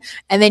person.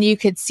 And then you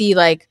could see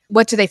like,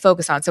 what do they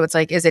focus on? So it's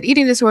like, is it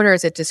eating disorder?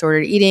 Is it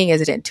disordered eating? Is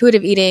it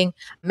intuitive eating?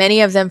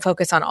 Many of them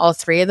focus on all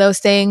three of those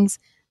things.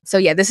 So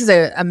yeah, this is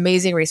an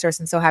amazing resource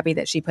and so happy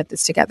that she put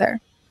this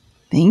together.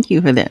 Thank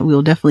you for that.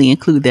 We'll definitely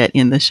include that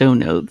in the show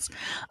notes.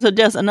 So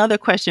just another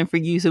question for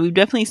you. So we've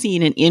definitely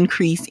seen an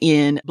increase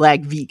in Black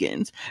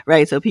vegans,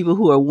 right? So people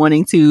who are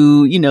wanting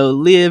to,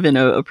 live and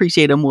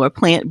appreciate a more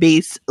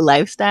plant-based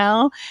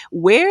lifestyle.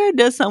 Where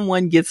does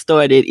someone get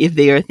started if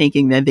they are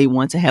thinking that they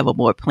want to have a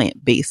more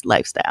plant-based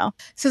lifestyle?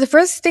 So the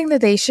first thing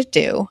that they should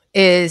do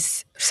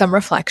is some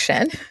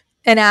reflection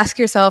and ask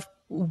yourself,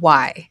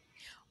 why?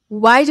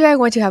 Why do I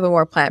want to have a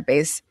more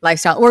plant-based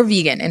lifestyle or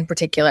vegan in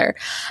particular?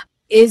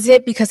 Is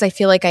it because I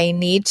feel like I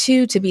need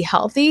to be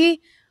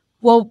healthy?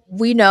 Well,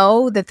 we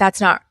know that that's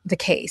not the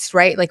case,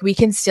 right? Like we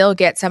can still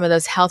get some of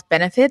those health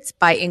benefits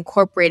by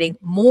incorporating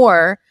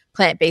more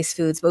plant-based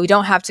foods, but we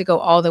don't have to go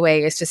all the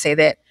way as to say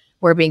that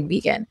we're being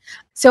vegan.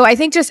 So I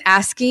think just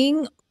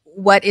asking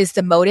what is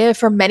the motive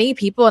for many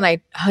people, and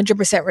I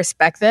 100%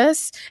 respect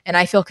this, and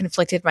I feel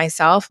conflicted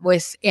myself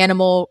with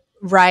animal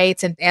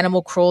rights and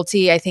animal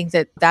cruelty. I think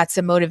that that's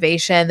a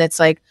motivation that's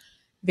like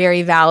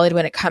very valid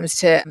when it comes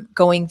to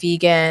going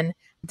vegan.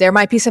 There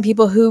might be some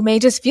people who may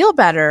just feel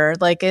better,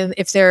 like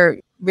if they're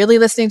really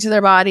listening to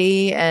their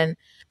body and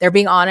they're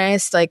being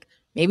honest, like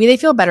maybe they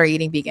feel better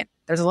eating vegan.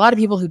 There's a lot of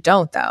people who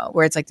don't though,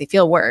 where it's like they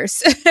feel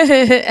worse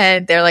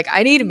and they're like,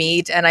 I need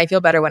meat and I feel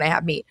better when I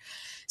have meat.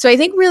 So I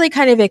think really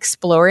kind of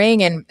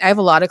exploring, and I have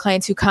a lot of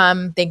clients who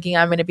come thinking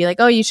I'm going to be like,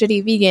 oh, you should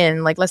eat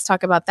vegan. Like, let's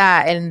talk about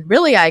that. And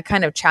really I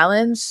kind of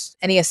challenge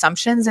any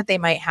assumptions that they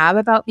might have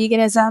about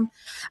veganism.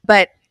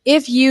 But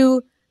if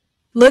you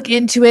look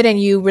into it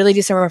and you really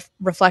do some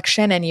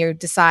reflection and you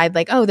decide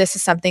like, oh, this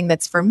is something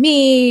that's for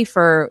me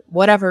for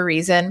whatever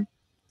reason,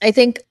 I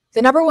think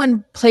the number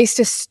one place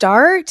to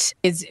start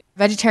is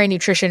Vegetarian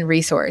Nutrition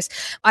Resource.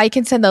 I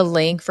can send the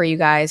link for you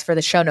guys for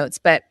the show notes,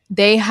 but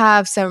they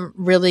have some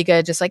really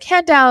good just like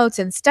handouts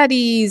and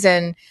studies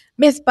and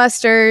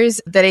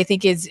Mythbusters that I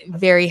think is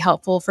very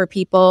helpful for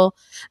people.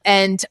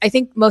 And I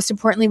think most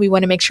importantly, we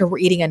want to make sure we're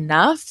eating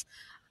enough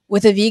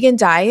with a vegan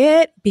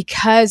diet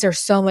because there's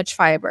so much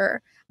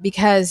fiber,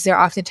 because there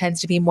often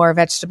tends to be more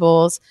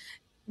vegetables.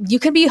 You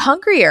can be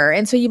hungrier.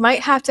 And so you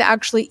might have to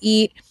actually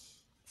eat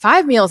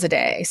 5 meals a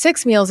day,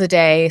 6 meals a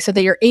day, so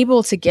that you're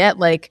able to get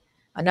like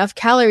enough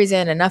calories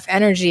in, enough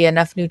energy,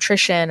 enough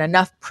nutrition,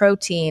 enough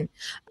protein.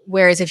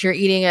 Whereas if you're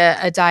eating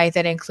a diet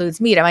that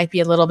includes meat, it might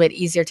be a little bit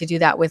easier to do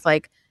that with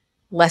like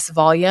less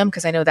volume.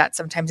 Because I know that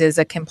sometimes is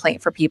a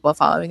complaint for people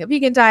following a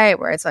vegan diet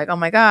where it's like, oh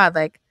my God,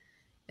 like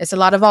it's a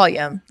lot of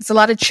volume. It's a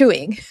lot of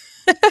chewing.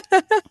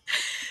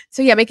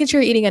 So yeah, making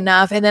sure you're eating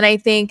enough. And then I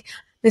think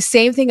the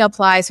same thing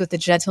applies with the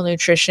gentle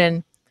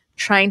nutrition,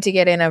 trying to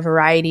get in a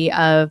variety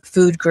of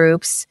food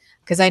groups.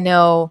 Because I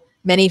know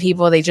many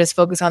people, they just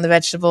focus on the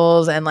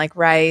vegetables and like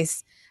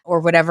rice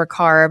or whatever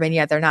carb. And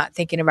yet they're not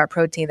thinking about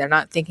protein. They're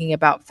not thinking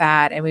about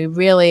fat. And we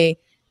really,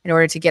 in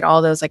order to get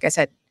all those, like I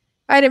said,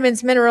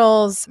 vitamins,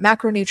 minerals,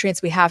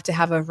 macronutrients. We have to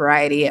have a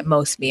variety at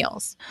most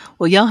meals.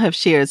 Well, y'all have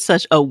shared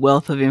such a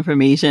wealth of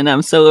information.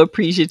 I'm so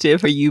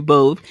appreciative for you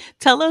both.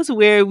 Tell us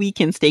where we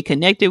can stay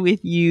connected with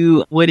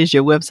you. What is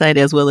your website,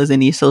 as well as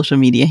any social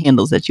media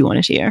handles that you want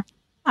to share?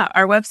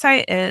 Our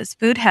website is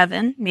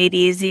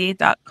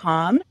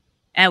foodheavenmadeeasy.com.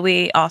 And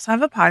we also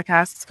have a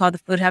podcast. It's called the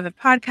Food Heaven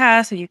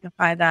Podcast. So you can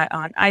find that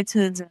on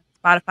iTunes and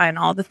Spotify and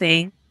all the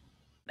things.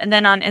 And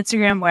then on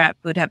Instagram, we're at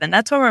Food Heaven.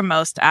 That's where we're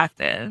most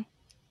active.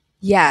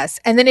 Yes.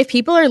 And then if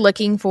people are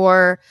looking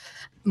for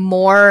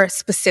more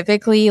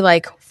specifically,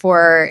 like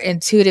for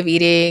intuitive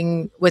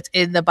eating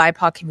within the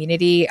BIPOC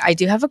community, I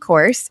do have a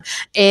course.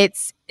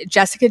 It's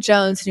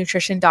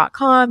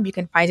jessicajonesnutrition.com. You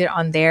can find it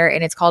on there,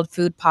 and it's called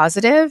Food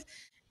Positive.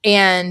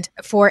 And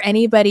for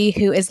anybody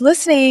who is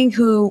listening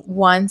who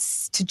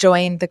wants to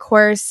join the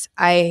course,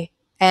 I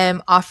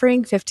am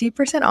offering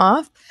 50%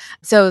 off.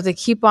 So the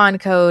coupon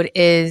code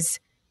is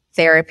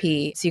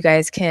therapy. So you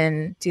guys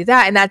can do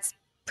that. And that's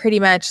pretty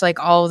much like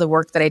all of the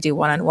work that I do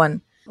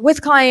one-on-one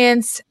with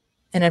clients.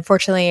 And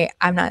unfortunately,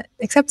 I'm not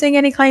accepting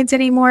any clients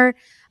anymore.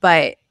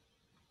 But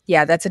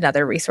yeah, that's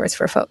another resource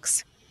for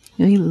folks.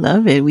 We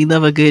love it. We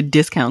love a good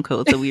discount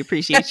code. So we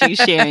appreciate you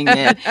sharing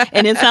that.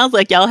 And it sounds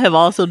like y'all have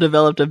also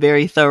developed a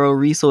very thorough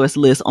resource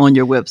list on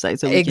your website.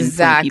 So we can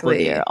point people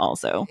there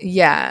also.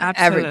 Yeah.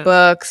 Absolutely. Every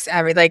books,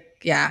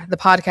 the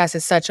podcast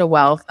is such a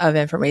wealth of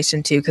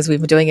information too, because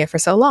we've been doing it for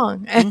so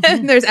long. And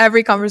there's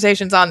every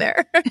conversations on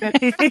there.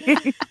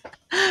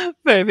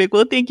 Perfect.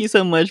 Well, thank you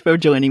so much for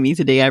joining me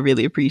today. I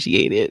really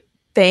appreciate it.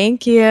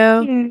 Thank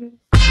you.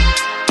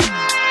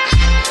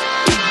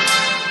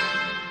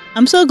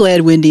 I'm so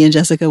glad Wendy and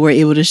Jessica were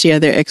able to share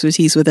their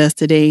expertise with us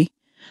today.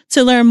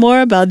 To learn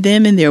more about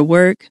them and their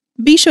work,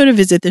 be sure to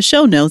visit the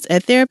show notes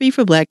at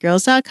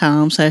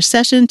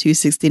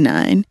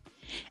therapyforblackgirls.com/session269.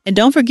 And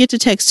don't forget to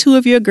text 2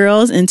 of your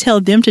girls and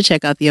tell them to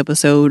check out the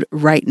episode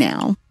right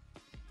now.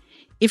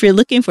 If you're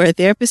looking for a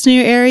therapist in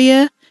your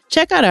area,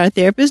 check out our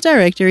therapist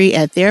directory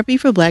at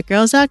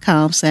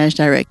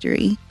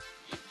therapyforblackgirls.com/directory.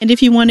 And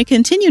if you want to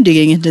continue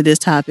digging into this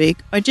topic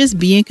or just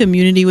be in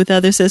community with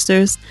other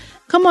sisters,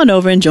 come on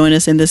over and join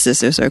us in the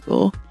Sister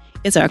Circle.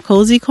 It's our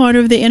cozy corner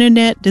of the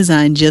internet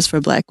designed just for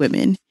Black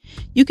women.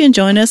 You can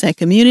join us at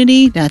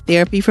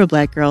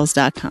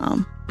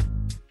community.therapyforblackgirls.com.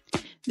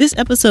 This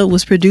episode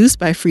was produced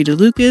by Frida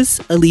Lucas,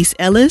 Elise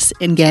Ellis,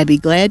 and Gabby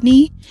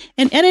Gladney,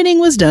 and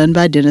editing was done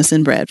by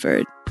Dennison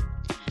Bradford.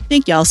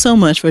 Thank y'all so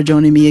much for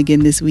joining me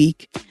again this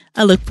week.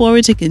 I look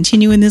forward to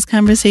continuing this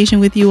conversation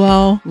with you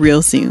all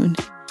real soon.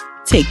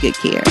 Take good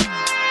care.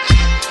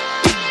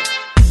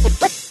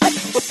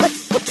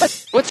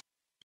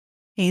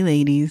 Hey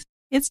ladies,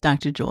 it's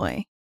Dr.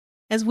 Joy.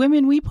 As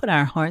women, we put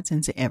our hearts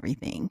into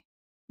everything.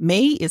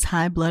 May is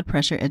High Blood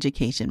Pressure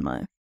Education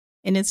Month,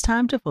 and it's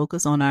time to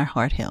focus on our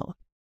heart health.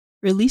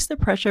 Release the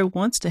Pressure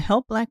wants to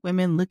help Black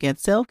women look at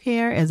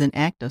self-care as an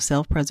act of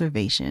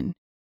self-preservation.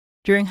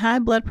 During High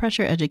Blood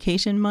Pressure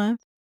Education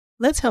Month,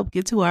 let's help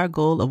get to our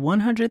goal of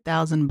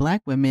 100,000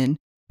 Black women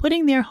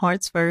putting their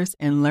hearts first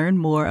and learn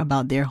more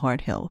about their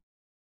heart health.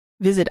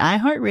 Visit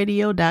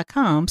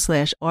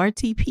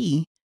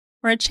iHeartRadio.com/RTP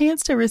for a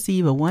chance to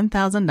receive a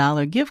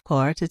 $1,000 gift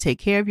card to take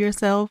care of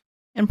yourself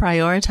and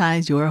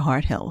prioritize your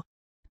heart health.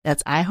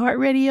 That's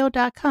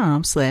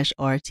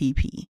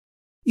iHeartRadio.com/RTP.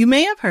 You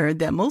may have heard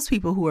that most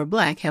people who are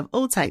Black have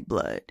O-type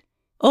blood.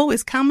 O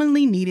is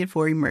commonly needed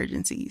for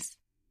emergencies.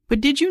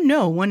 But did you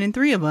know 1 in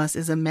 3 of us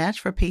is a match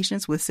for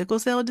patients with sickle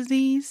cell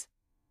disease?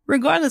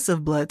 Regardless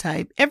of blood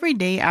type, every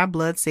day our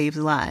blood saves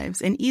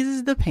lives and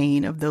eases the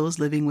pain of those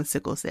living with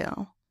sickle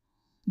cell.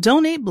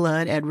 Donate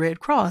blood at Red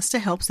Cross to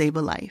help save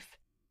a life.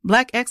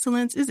 Black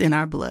excellence is in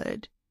our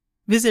blood.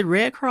 Visit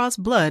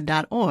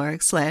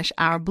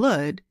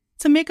redcrossblood.org/ourblood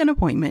to make an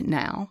appointment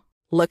now.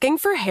 Looking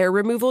for hair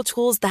removal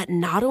tools that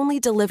not only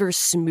deliver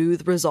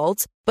smooth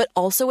results, but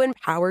also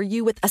empower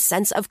you with a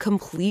sense of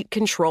complete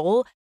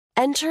control?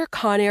 Enter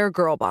Conair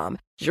Girl Bomb,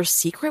 your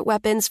secret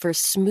weapons for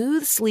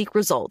smooth, sleek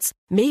results,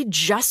 made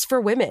just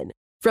for women.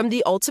 From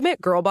the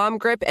ultimate Girl Bomb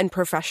grip and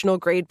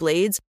professional-grade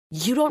blades,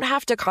 you don't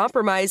have to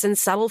compromise and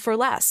settle for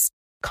less.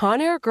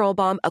 Conair Girl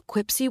Bomb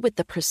equips you with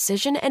the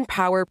precision and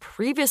power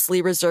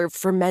previously reserved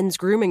for men's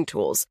grooming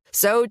tools.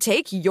 So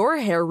take your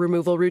hair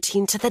removal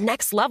routine to the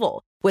next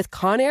level with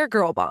Conair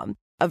Girl Bomb.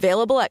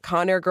 Available at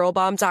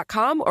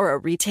ConairGirlBomb.com or a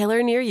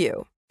retailer near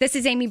you. This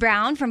is Amy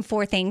Brown from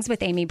 4 Things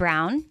with Amy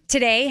Brown.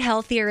 Today,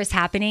 healthier is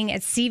happening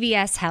at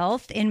CVS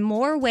Health in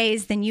more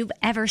ways than you've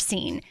ever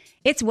seen.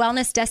 It's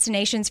wellness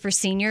destinations for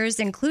seniors,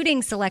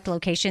 including select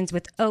locations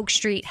with Oak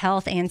Street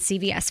Health and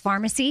CVS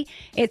Pharmacy.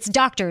 It's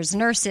doctors,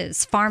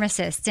 nurses,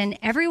 pharmacists, and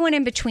everyone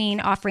in between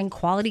offering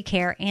quality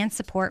care and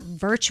support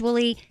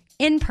virtually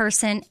in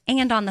person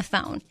and on the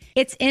phone.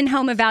 It's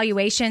in-home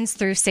evaluations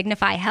through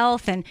Signify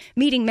Health and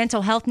meeting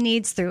mental health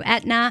needs through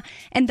Aetna.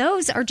 And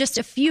those are just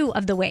a few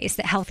of the ways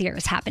that Healthier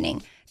is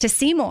happening. To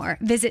see more,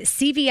 visit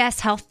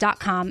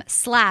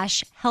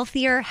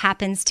cvshealth.com/healthier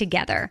happens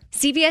together.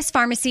 CVS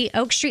Pharmacy,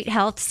 Oak Street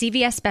Health,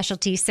 CVS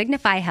Specialty,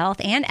 Signify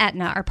Health, and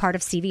Aetna are part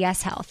of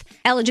CVS Health.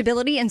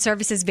 Eligibility and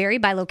services vary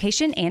by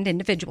location and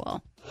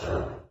individual.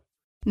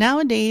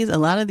 Nowadays, a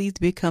lot of these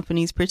big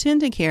companies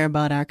pretend to care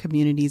about our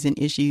communities and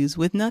issues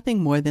with nothing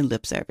more than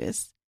lip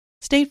service.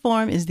 State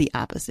Farm is the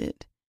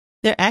opposite.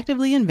 They're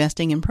actively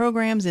investing in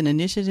programs and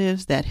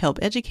initiatives that help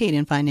educate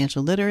in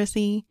financial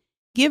literacy,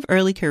 give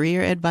early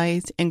career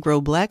advice, and grow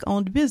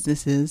Black-owned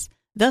businesses,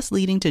 thus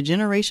leading to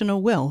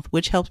generational wealth,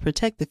 which helps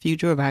protect the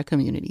future of our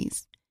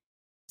communities.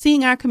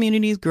 Seeing our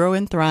communities grow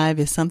and thrive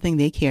is something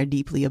they care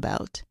deeply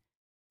about.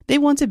 They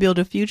want to build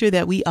a future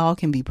that we all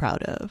can be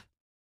proud of.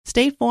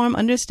 State Farm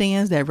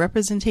understands that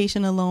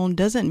representation alone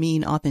doesn't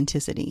mean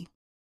authenticity,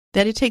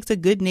 that it takes a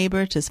good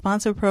neighbor to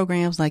sponsor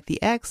programs like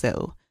the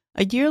ACT-SO,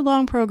 a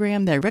year-long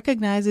program that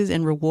recognizes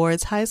and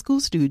rewards high school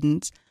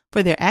students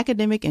for their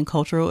academic and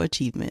cultural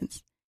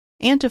achievements,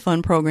 and to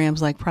fund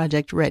programs like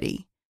Project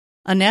Ready,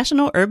 a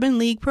national urban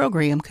league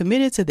program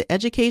committed to the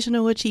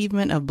educational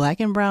achievement of Black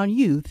and Brown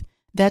youth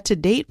that to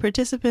date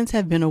participants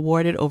have been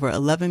awarded over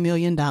 $11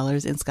 million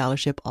in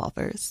scholarship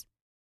offers.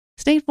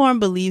 State Farm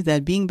believes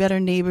that being better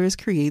neighbors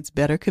creates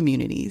better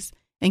communities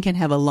and can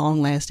have a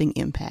long-lasting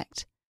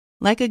impact.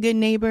 Like a good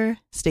neighbor,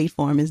 State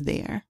Farm is there.